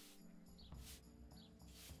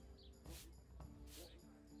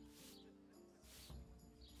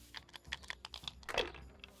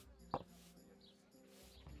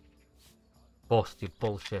 Bust, you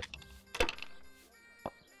bullshit.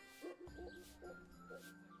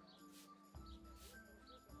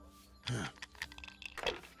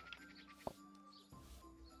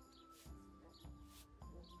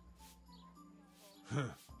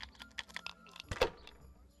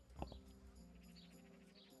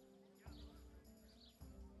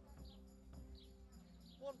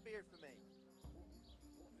 One beer for me.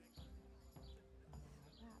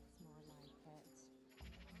 That's more like it.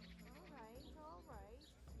 All right.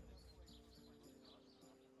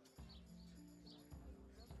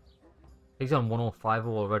 He's on 105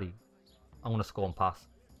 already. I'm gonna score and pass.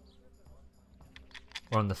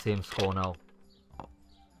 We're on the same score now.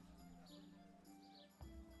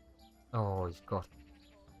 Oh, he's got.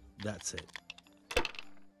 That's it.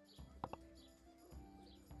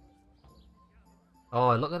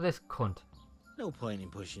 Oh, look at this cunt. No point in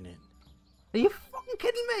pushing it. Are you fucking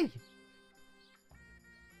kidding me?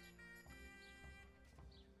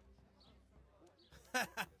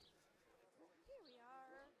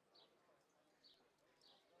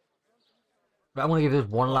 Right, I'm gonna give this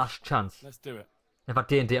one last chance. Let's do it. If I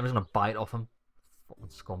didn't, I'm just gonna buy it off him. Fucking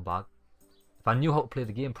scumbag. If I knew how to play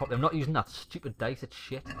the game properly, I'm not using that stupid dice, it's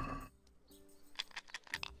shit.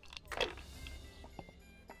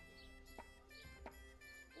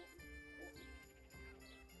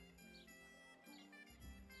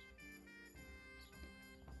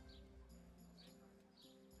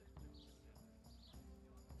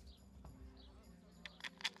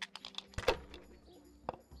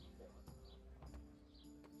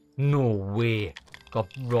 No way.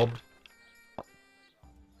 Got robbed.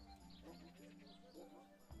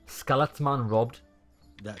 Skeleton man robbed.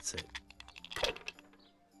 That's it.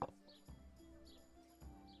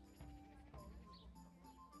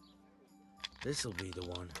 This'll be the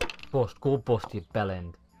one. Bust. Go bust your bell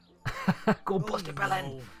end. Go bust your bell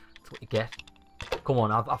end. That's what you get. Come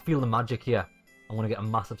on, I feel the magic here. I'm going to get a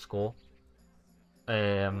massive score.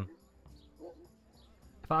 If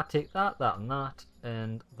I take that, that, and that,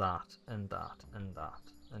 and that, and that, and that,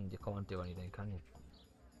 and you can't do anything, can you?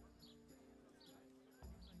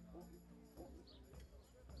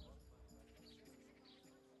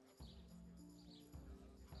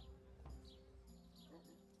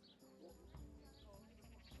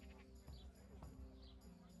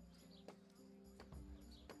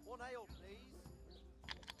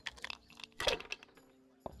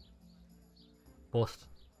 Bust.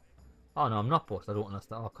 Oh no, I'm not bust. I don't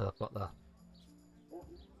understand. Oh, because I've got that.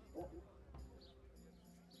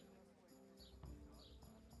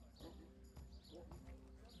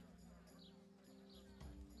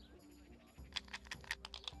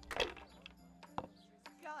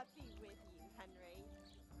 God be with you, Henry.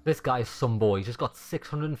 This guy's some boy. He's just got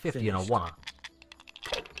 650 in a Finished. wanna.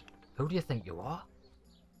 Who do you think you are?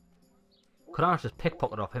 Could I just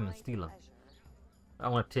pickpocket off him and steal him? Pleasure. I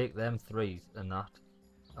want to take them threes and that.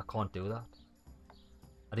 I can't do that.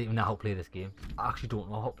 I don't even know how to play this game. I actually don't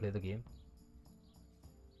know how to play the game.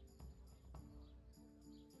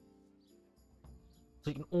 So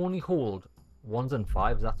you can only hold 1s and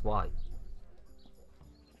 5s, that's why.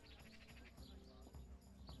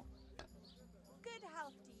 Good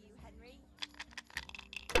health to you, Henry.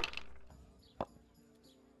 I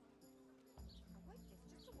wiped this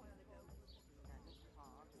just a while ago. None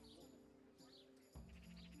hard.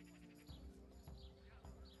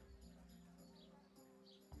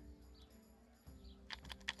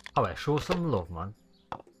 Alright, show some love, man.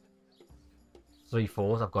 3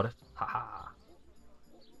 4s, I've got it. Haha.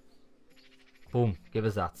 Boom, give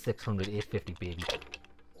us that 600, 850, baby.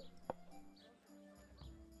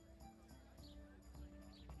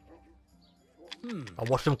 I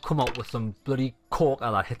watched him come out with some bloody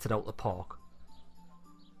corker that hits it out the park.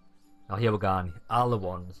 Now here we go, all the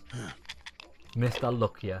ones. Mr.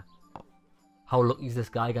 Luck here. How lucky is this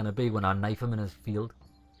guy gonna be when I knife him in his field?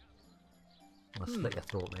 I'm gonna slit your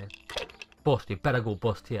throat, mate. Bust, you better go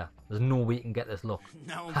bust here. There's no way you can get this luck.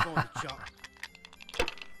 Now I'm going to chop.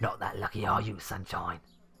 Not that lucky are you, sunshine?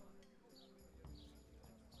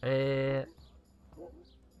 5,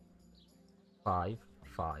 5.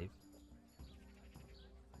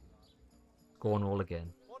 Go on roll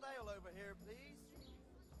again. One ale over here, please.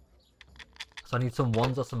 So I need some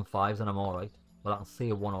 1s or some 5s and I'm alright. Well, I can see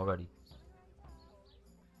a 1 already.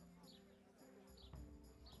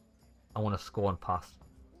 I want to score and pass.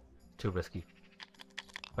 Too risky.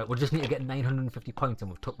 Right, we just need to get 950 points and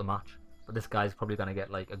we've took the match. But this guy's probably going to get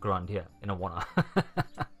like a grand here in a 1er. Henry,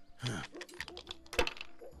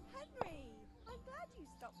 I'm glad you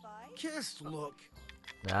stopped by. Just look.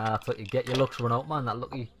 Nah, that's what you get. Your luck's run out, man. That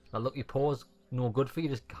lucky pause, no good for you.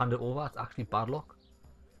 Just hand it over. It's actually bad luck.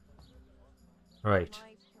 Right.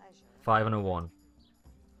 My pleasure. 5 and a 1.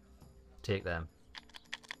 Take them.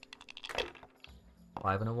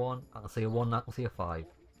 5 and a 1. I can see a 1. I can see a 5.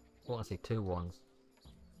 I want to see 2 1s.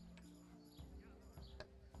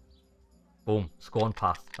 Boom. Score and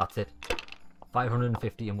pass. That's it.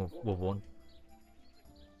 550 and we've won.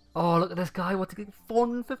 Oh, look at this guy. What's he getting?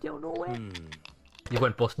 450 out of nowhere. You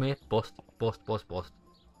went bust, mate. Bust. Bust, bust, bust.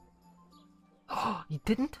 Oh, you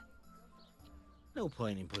didn't? No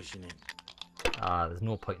point in pushing it. Ah, there's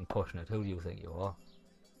no point in pushing it. Who do you think you are?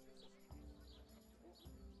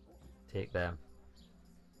 Take them.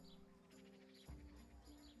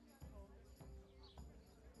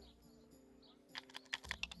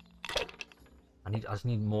 I just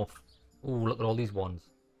need more. Oh, look at all these ones.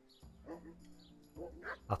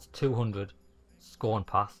 That's 200. Score and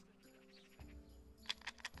pass.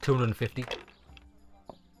 250. That's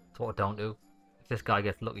what we're down to. If this guy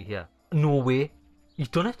gets lucky here. No way. He's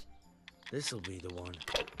done it. This'll be the one.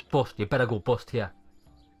 Bust. You better go bust here.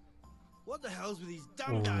 What the hell's with these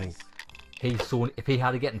damn dice? He's so. If he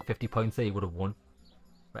had to get in 50 points there, he would have won.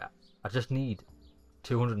 Right, I just need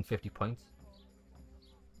 250 points.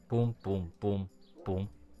 Boom, boom, boom, boom.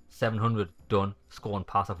 700 done. Score and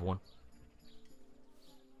pass. I've won.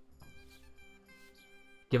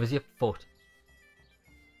 Give us your foot.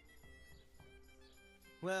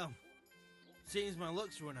 Well, seems my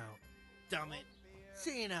luck's run out. Damn it.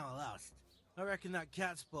 Seeing how I lost, I reckon that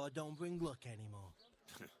cat spot don't bring luck anymore.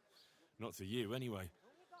 Not to you, anyway.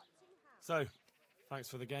 So, thanks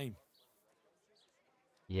for the game.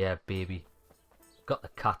 Yeah, baby. Got the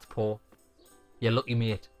cat's paw. You're lucky,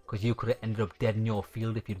 mate, because you could have ended up dead in your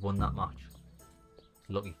field if you'd won that match.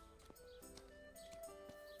 Lucky.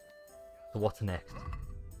 So what's next?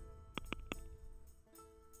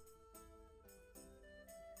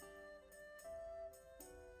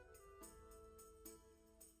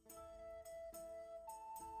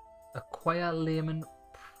 Acquire layman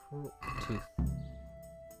tooth.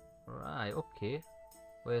 Right, okay.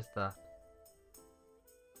 Where's that?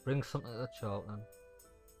 Bring something to the Charlton.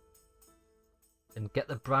 And get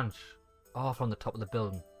the branch off on the top of the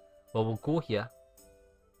building. Well, we'll go here.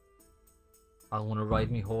 I want to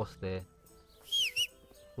ride me horse there.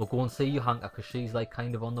 We'll go and see Johanka because she's like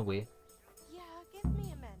kind of on the way. Yeah, give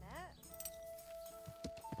me a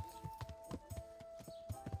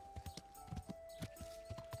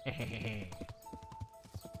minute.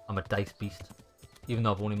 I'm a dice beast. Even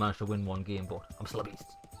though I've only managed to win one game, but I'm still a beast.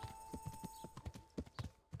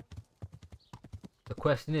 The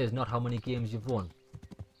question is not how many games you've won.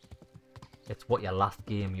 It's what your last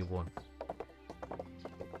game you won.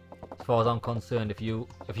 As far as I'm concerned, if you're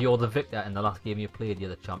the victor in the last game you played, you're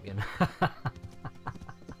the champion.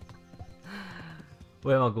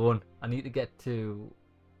 Where am I going? I need to get to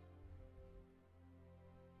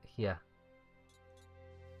here.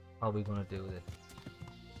 How are we gonna do this?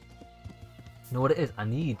 You know what it is? I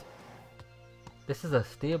need. This is a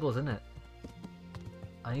stables, isn't it?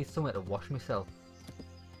 I need somewhere to wash myself.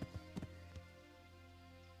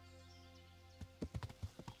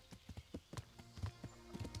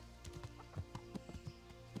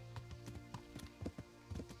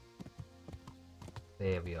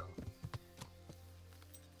 There we are.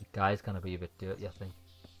 The guy's gonna be a bit dirty, I think.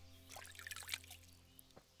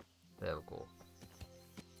 There we go.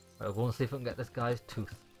 Right, we'll go and see if we can get this guy's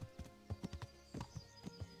tooth.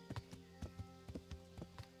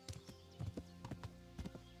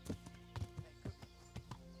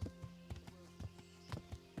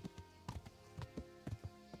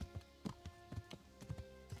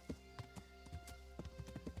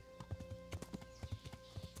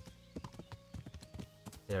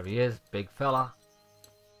 There he is, big fella.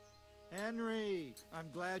 Henry, I'm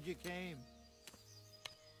glad you came.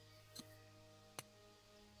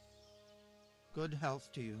 Good health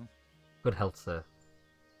to you. Good health, sir.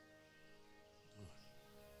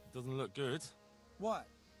 Doesn't look good. What?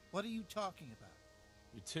 What are you talking about?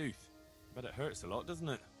 Your tooth. Bet it hurts a lot, doesn't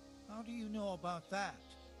it? How do you know about that?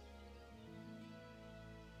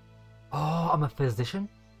 Oh, I'm a physician?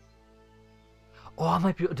 Oh, I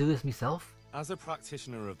might be able to do this myself. As a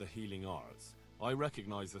practitioner of the healing arts, I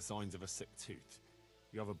recognize the signs of a sick tooth.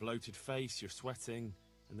 You have a bloated face, you're sweating,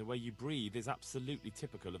 and the way you breathe is absolutely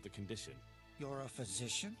typical of the condition. You're a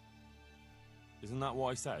physician? Isn't that what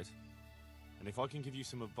I said? And if I can give you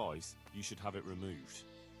some advice, you should have it removed.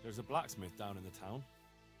 There's a blacksmith down in the town.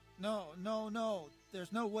 No.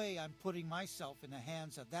 There's no way I'm putting myself in the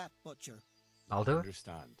hands of that butcher. I'll do I it.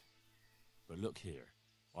 understand. But look here,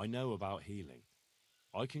 I know about healing.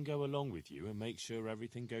 I can go along with you and make sure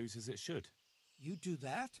everything goes as it should. You do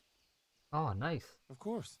that? Oh, nice. Of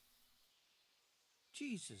course.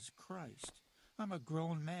 Jesus Christ. I'm a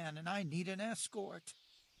grown man and I need an escort.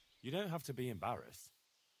 You don't have to be embarrassed.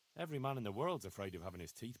 Every man in the world's afraid of having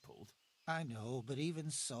his teeth pulled. I know, but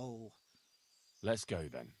even so. Let's go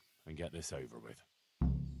then, and get this over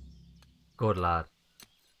with. Good lad.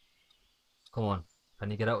 Come on.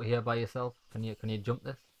 Can you get out of here by yourself? Can you jump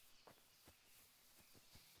this?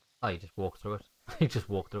 Oh, you just walk through it. You just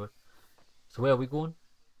walk through it. So where are we going?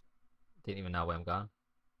 Didn't even know where I'm going.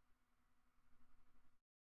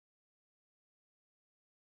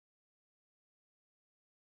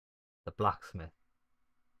 The blacksmith.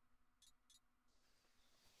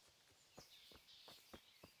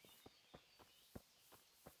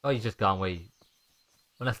 Oh, he's just gone away.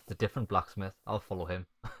 Unless it's a different blacksmith, I'll follow him.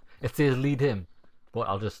 It says lead him, but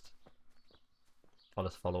I'll just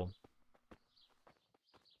follow him.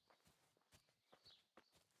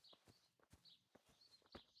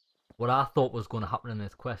 What I thought was going to happen in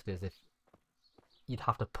this quest is if you'd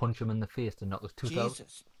have to punch him in the face to knock his tooth out.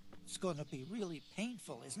 Jesus, it's going to be really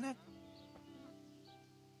painful, isn't it?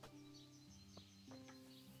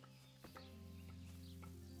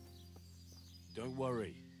 Don't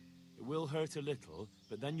worry. It will hurt a little,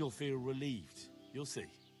 but then you'll feel relieved. You'll see.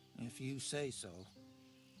 If you say so.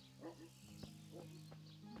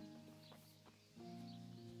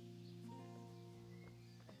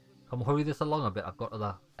 Come hurry this along a bit, I've got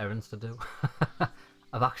other errands to do.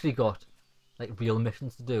 I've actually got like real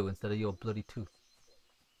missions to do instead of your bloody tooth.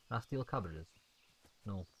 Can I steal cabbages?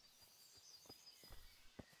 No.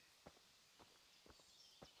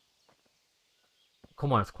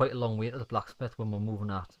 Come on, it's quite a long way to the blacksmith when we're moving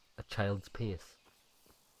at a child's pace.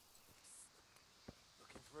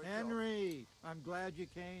 Henry, I'm glad you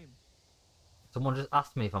came. Someone just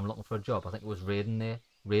asked me if I'm looking for a job. I think it was Raiden there.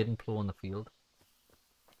 Raiden ploughing the field.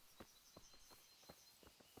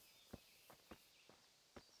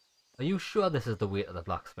 Are you sure this is the way to the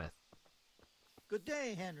blacksmith? Good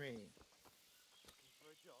day, Henry.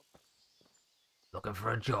 Looking for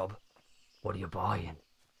a job? What are you buying?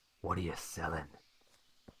 What are you selling?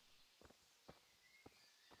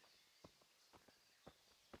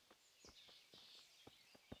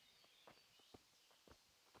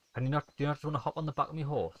 Do you not just want to hop on the back of my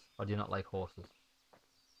horse? Or do you not like horses?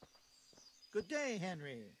 Good day,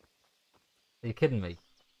 Henry. Are you kidding me?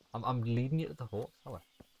 I'm leading you to the horse. Oh,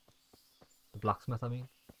 the blacksmith, I mean.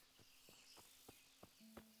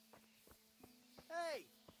 Hey!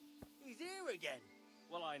 He's here again!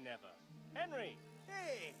 I never. Henry!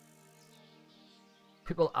 Hey!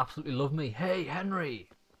 People absolutely love me. Hey, Henry!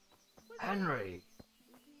 Henry!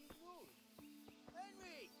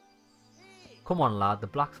 Come on, lad. The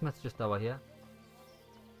blacksmith's just over here.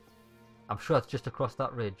 I'm sure it's just across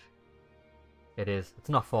that ridge. It is. It's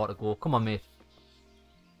not far to go. Come on, mate.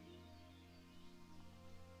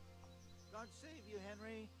 God save you,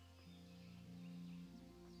 Henry.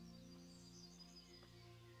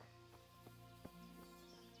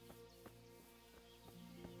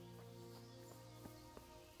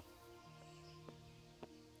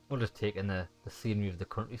 We'll just take in the scenery of the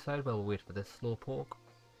countryside while we wait for this slowpoke.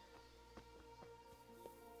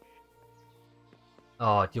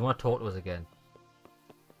 Oh, do you want to talk to us again?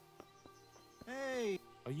 Hey!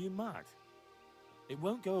 Are you mad? It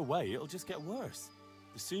won't go away, it'll just get worse.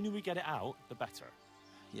 The sooner we get it out, the better.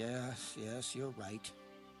 Yes, you're right.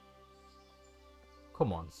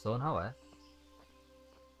 Come on, son, how eh?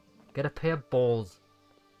 Get a pair of balls.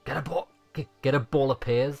 Get a ball. Get a ball of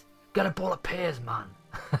pears. Get a ball of pears, man.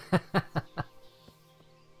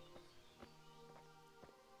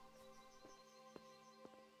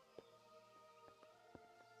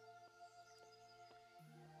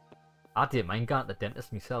 I didn't mind going to the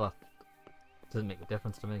dentist myself. Doesn't make a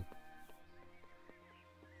difference to me.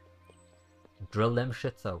 Drill them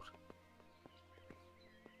shits out.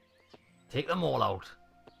 Take them all out.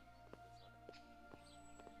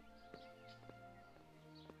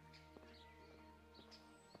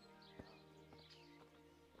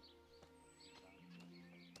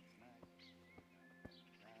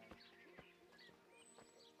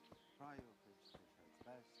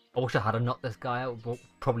 I wish I had knocked this guy out, but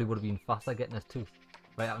probably would have been faster getting his tooth.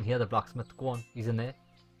 Right, I can hear the blacksmith. Go on, he's in there.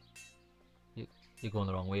 You're going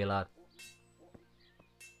the wrong way, lad.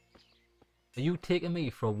 Are you taking me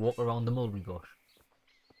for a walk around the mulberry bush?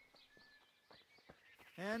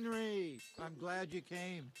 Henry, I'm glad you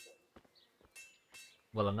came.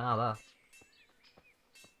 Well, I know that.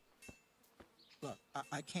 Look,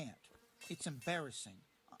 I can't. It's embarrassing.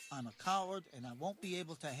 I'm a coward and I won't be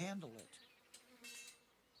able to handle it.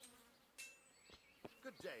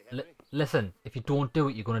 Good day, Henry. Listen, if you don't do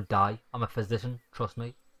it, you're going to die. I'm a physician, trust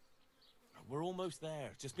me. We're almost there.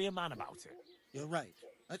 Just be a man about it. You're right.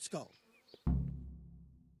 Let's go.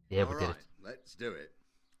 Yeah, we did it. Let's do it.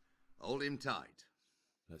 Hold him tight.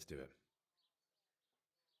 Let's do it.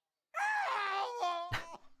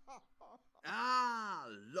 Ah,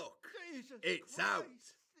 look. Jesus It's Christ, out.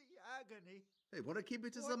 The agony. Hey, want to keep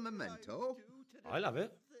it as What a did I memento? do to I'll have it.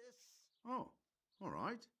 deserve this? Oh, all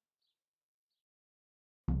right.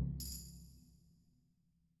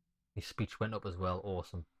 His speech went up as well.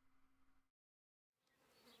 Awesome.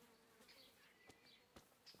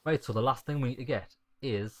 Right, so the last thing we need to get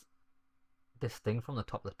is this thing from the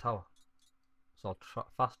top of the tower. So I'll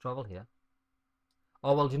fast travel here.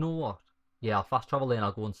 Oh, well, do you know what? Yeah, I'll fast travel there and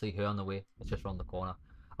I'll go and see her on the way. It's just around the corner.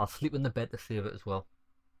 I'll sleep in the bed to save it as well.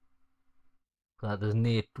 There's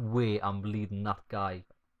no way I'm bleeding that guy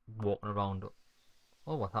walking around.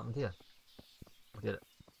 Oh, what happened here? We did it.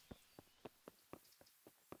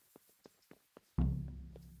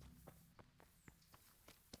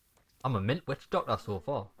 I'm a mint witch doctor so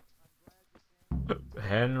far.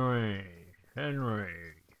 Henry. Right,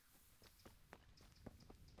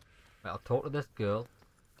 I'll talk to this girl.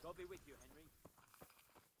 God be with you, Henry.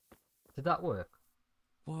 Did that work?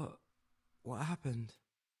 What happened?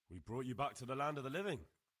 We brought you back to the land of the living.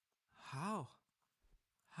 How?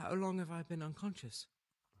 How long have I been unconscious?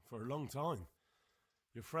 For a long time.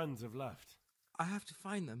 Your friends have left. I have to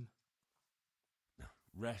find them.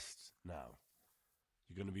 Rest now.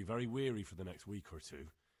 You're going to be very weary for the next week or two.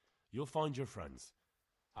 You'll find your friends.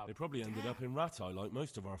 They probably ended up in Ratai like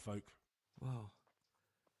most of our folk. Well,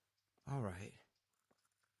 all right.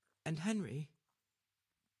 And Henry?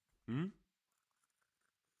 Hmm?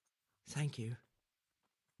 Thank you.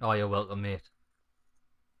 Oh, you're welcome, mate.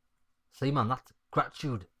 See, man, that's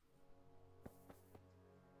gratitude.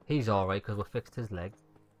 He's alright because we fixed his leg.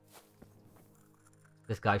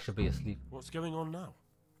 This guy should be asleep. What's going on now?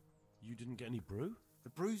 You didn't get any brew? The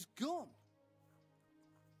brew's gone.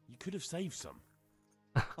 You could have saved some.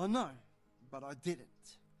 I know, but I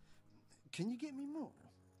didn't. Can you get me more?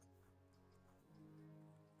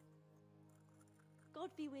 God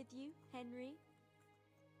be with you, Henry.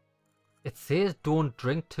 It says don't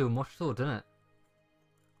drink too much though, doesn't it?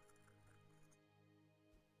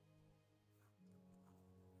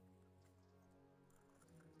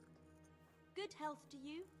 Good health to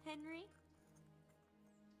you, Henry.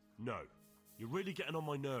 No. You're really getting on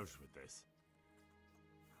my nerves with this.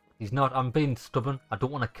 He's not. I'm being stubborn. I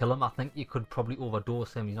don't want to kill him. I think you could probably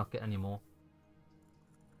overdose him. He's not getting any more.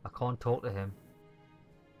 I can't talk to him.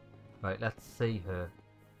 Right, let's see her.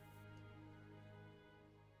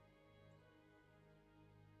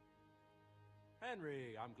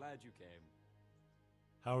 Henry, I'm glad you came.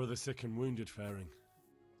 How are the sick and wounded faring?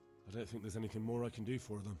 I don't think there's anything more I can do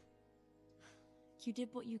for them. You did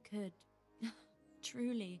what you could.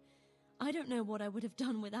 Truly. I don't know what I would have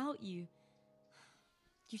done without you.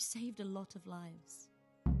 You saved a lot of lives.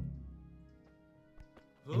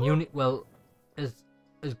 And you, well, as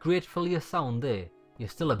grateful you sound there, you're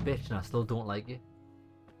still a bitch and I still don't like you.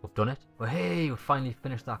 We've done it. But hey, we've finally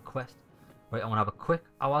finished that quest. Right, I'm gonna have a quick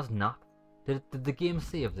hour's nap. Did the game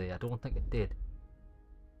save there? I don't think it did.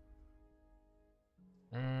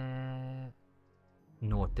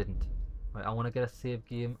 No, it didn't. Right, I want to get a save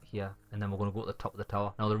game here, and then we're gonna go to the top of the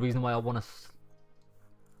tower. Now, the reason why I want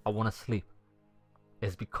to sleep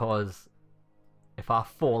is because if I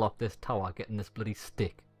fall off this tower getting this bloody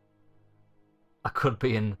stick, I could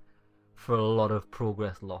be in for a lot of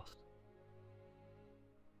progress lost.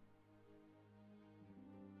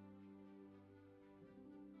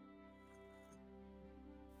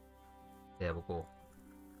 There we go.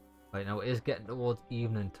 Right, now it is getting towards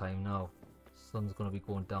evening time now. Sun's gonna be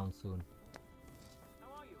going down soon.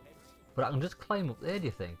 But I can just climb up there, do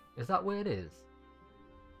you think? Is that where it is?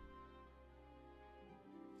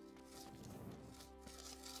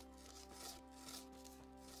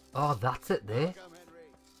 Oh, that's it there.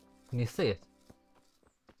 Can you see it?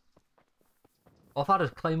 Or if I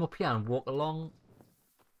just climb up here and walk along...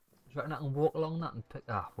 Do you reckon I can walk along that and pick...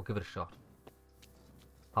 Ah, we'll give it a shot.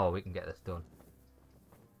 Oh, we can get this done.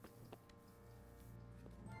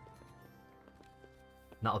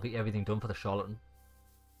 And that'll be everything done for the charlatan.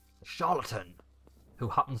 The charlatan! Who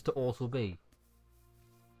happens to also be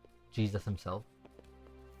Jesus himself.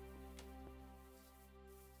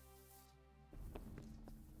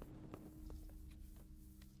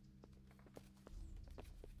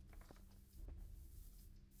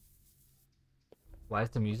 Why has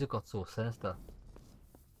the music got so sinister?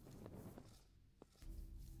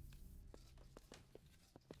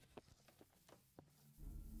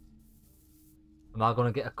 Am I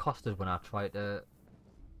gonna get accosted when I try to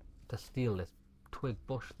steal this twig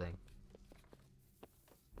bush thing?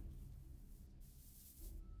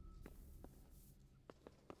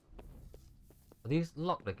 Are these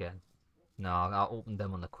locked again? No, I opened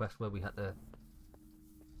them on the quest where we had to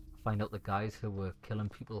find out the guys who were killing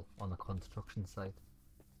people on the construction site.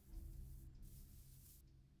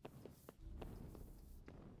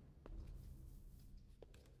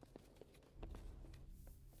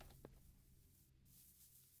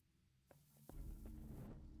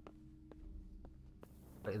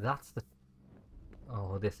 Like, that's the...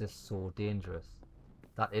 Oh, this is so dangerous.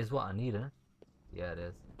 That is what I need, isn't it? Yeah, it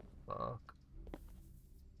is. Fuck.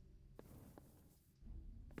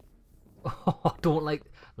 Oh, I don't like...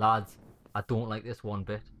 Lads, I don't like this one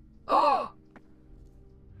bit. Oh!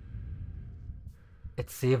 It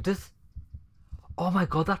saved us. Oh my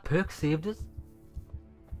god, that perk saved us.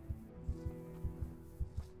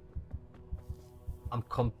 I'm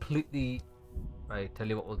completely... Right, tell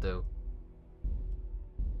you what we'll do.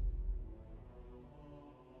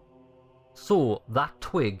 So, that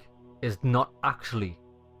twig is not actually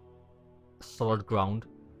solid ground.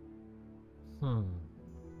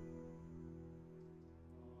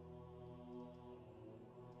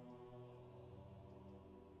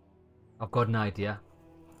 I've got an idea.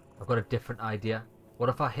 I've got a different idea. What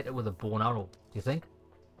if I hit it with a bow and arrow? Do you think?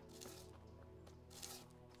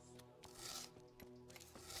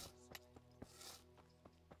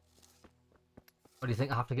 Or do you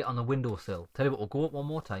think I have to get on the windowsill? Tell you what, we'll go up one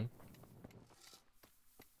more time.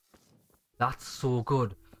 That's so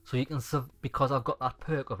good. So you can, because I've got that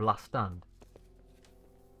perk of Last Stand,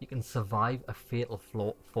 you can survive a fatal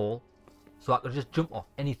fall. So I could just jump off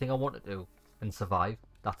anything I want to do and survive.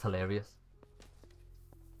 That's hilarious.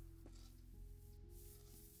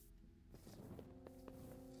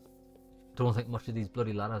 Don't think much of these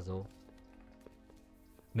bloody ladders though.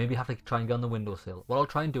 Maybe I have to try and get on the windowsill. What I'll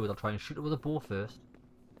try and do is I'll try and shoot it with a bow first.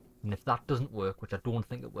 And if that doesn't work, which I don't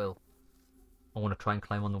think it will, I want to try and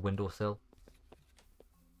climb on the windowsill.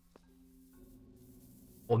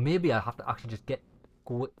 Or maybe I have to actually just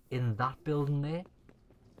go in that building there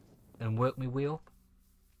and work my way up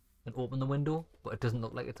and open the window. But it doesn't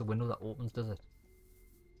look like it's a window that opens, does it?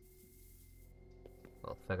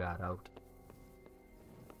 We'll figure that out.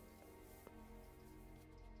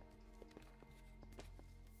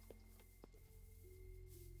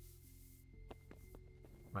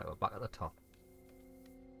 Right, we're back at the top.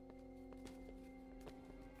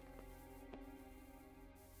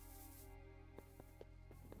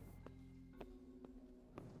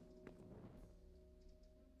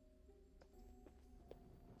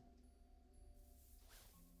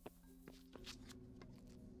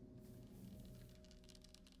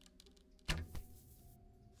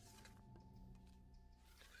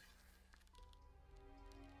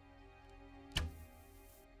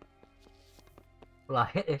 Well, I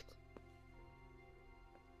hit it.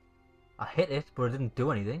 I hit it, but it didn't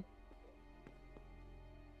do anything.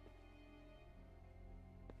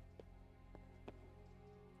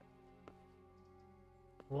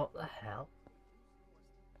 What the hell?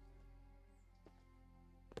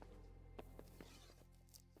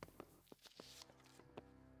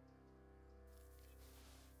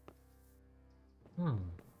 Hmm.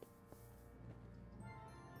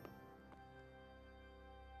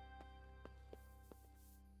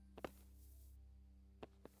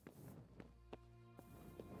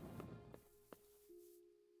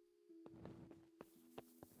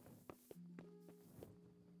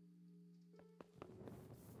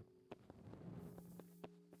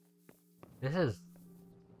 This is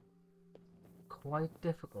quite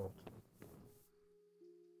difficult.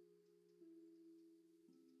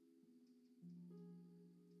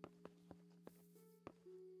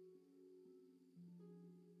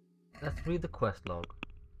 Let's read the quest log.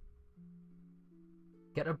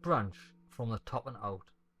 Get a branch from the top and out.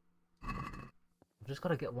 I've just got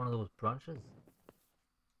to get one of those branches.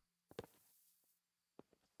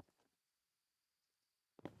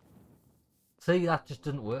 See, that just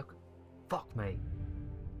didn't work. Fuck me.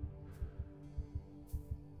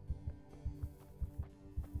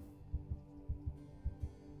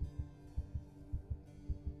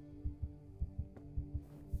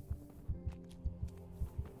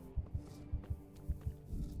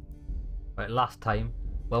 Right, last time,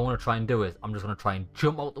 what I want to try and do is, I'm just going to try and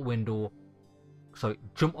jump out the window. Sorry,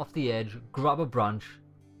 jump off the edge, grab a branch.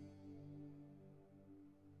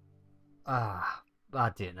 Ah,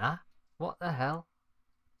 I didn't, huh? What the hell?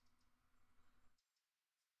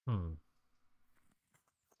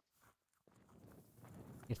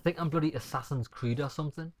 You think I'm bloody Assassin's Creed or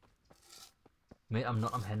something? Mate, I'm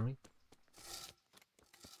not, I'm Henry.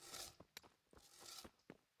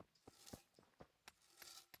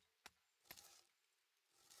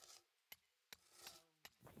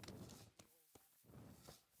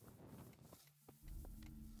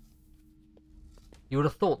 You would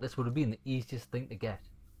have thought this would have been the easiest thing to get,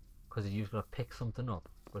 because you just got to pick something up,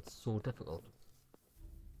 but it's so difficult.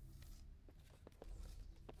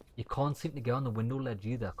 You can't seem to get on the window ledge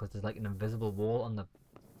either, because there's like an invisible wall on the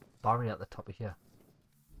barrier at the top of here.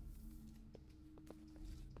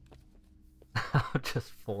 I'll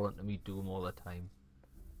just fall into me doom all the time.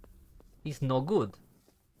 He's no good.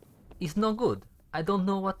 He's no good. I don't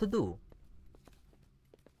know what to do.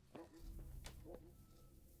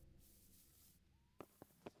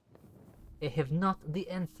 I have not the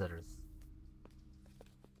answers.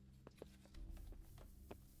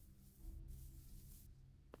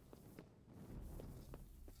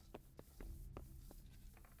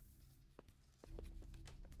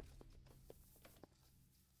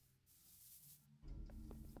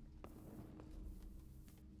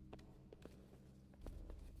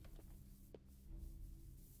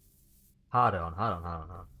 Hold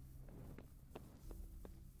on.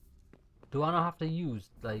 Do I not have to use,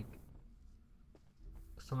 like,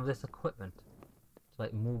 some of this equipment to,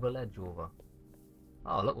 like, move a ledge over?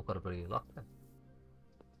 Oh, look, we've got a bloody lock there.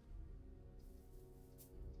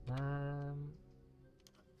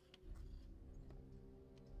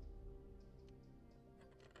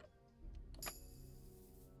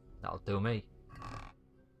 That'll do me.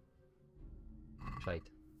 Right.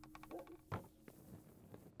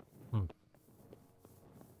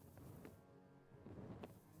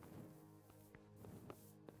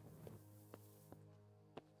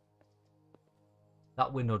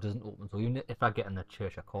 That window doesn't open, so even if I get in the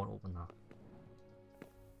church, I can't open that.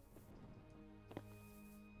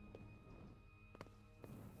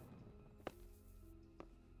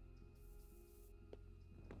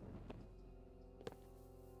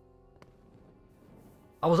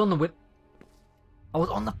 I was on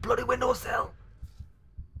the bloody windowsill!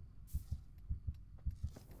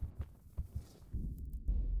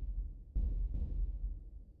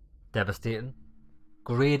 Devastating.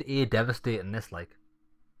 Grade A devastating, this, like.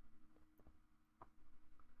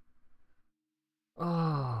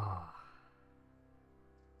 Oh.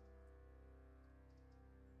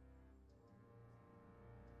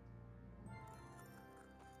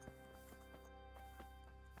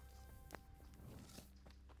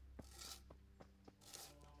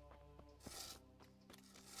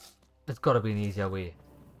 There's gotta be an easier way.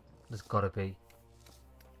 There's gotta be.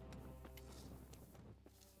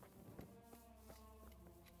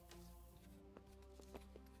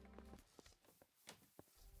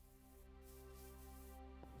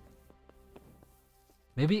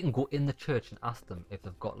 Maybe you can go in the church and ask them if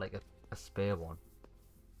they've got like a spare one.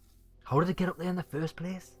 How did it get up there in the first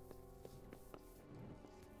place?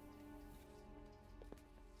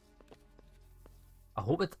 I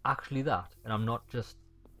hope it's actually that, and I'm not just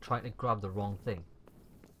trying to grab the wrong thing.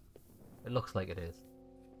 It looks like it is.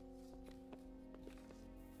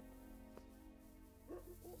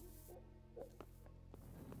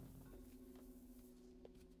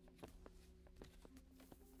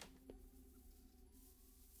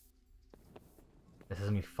 This is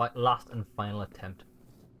my last and final attempt.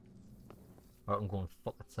 Or I'm going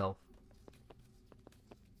fuck itself.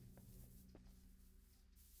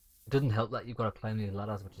 It doesn't help that you've got to climb these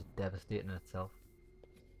ladders, which is devastating in itself.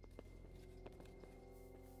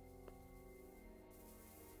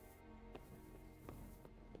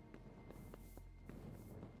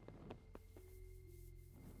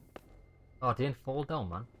 Oh, it didn't fall down,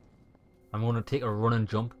 man. I'm going to take a run and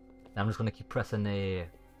jump. And I'm just going to keep pressing A.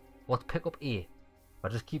 What's pick up A? I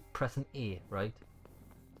just keep pressing A, right?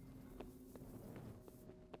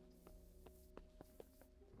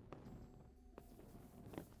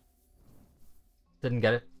 Didn't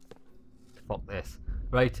get it. Fuck this.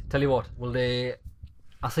 Right, tell you what,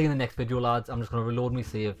 I'll see you in the next video, lads. I'm just gonna reload my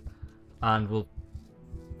save, and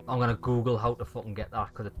I'm gonna Google how to fucking get that,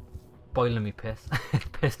 because it's boiling me piss. It's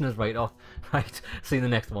pissing us right off. Right, see you in the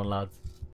next one, lads.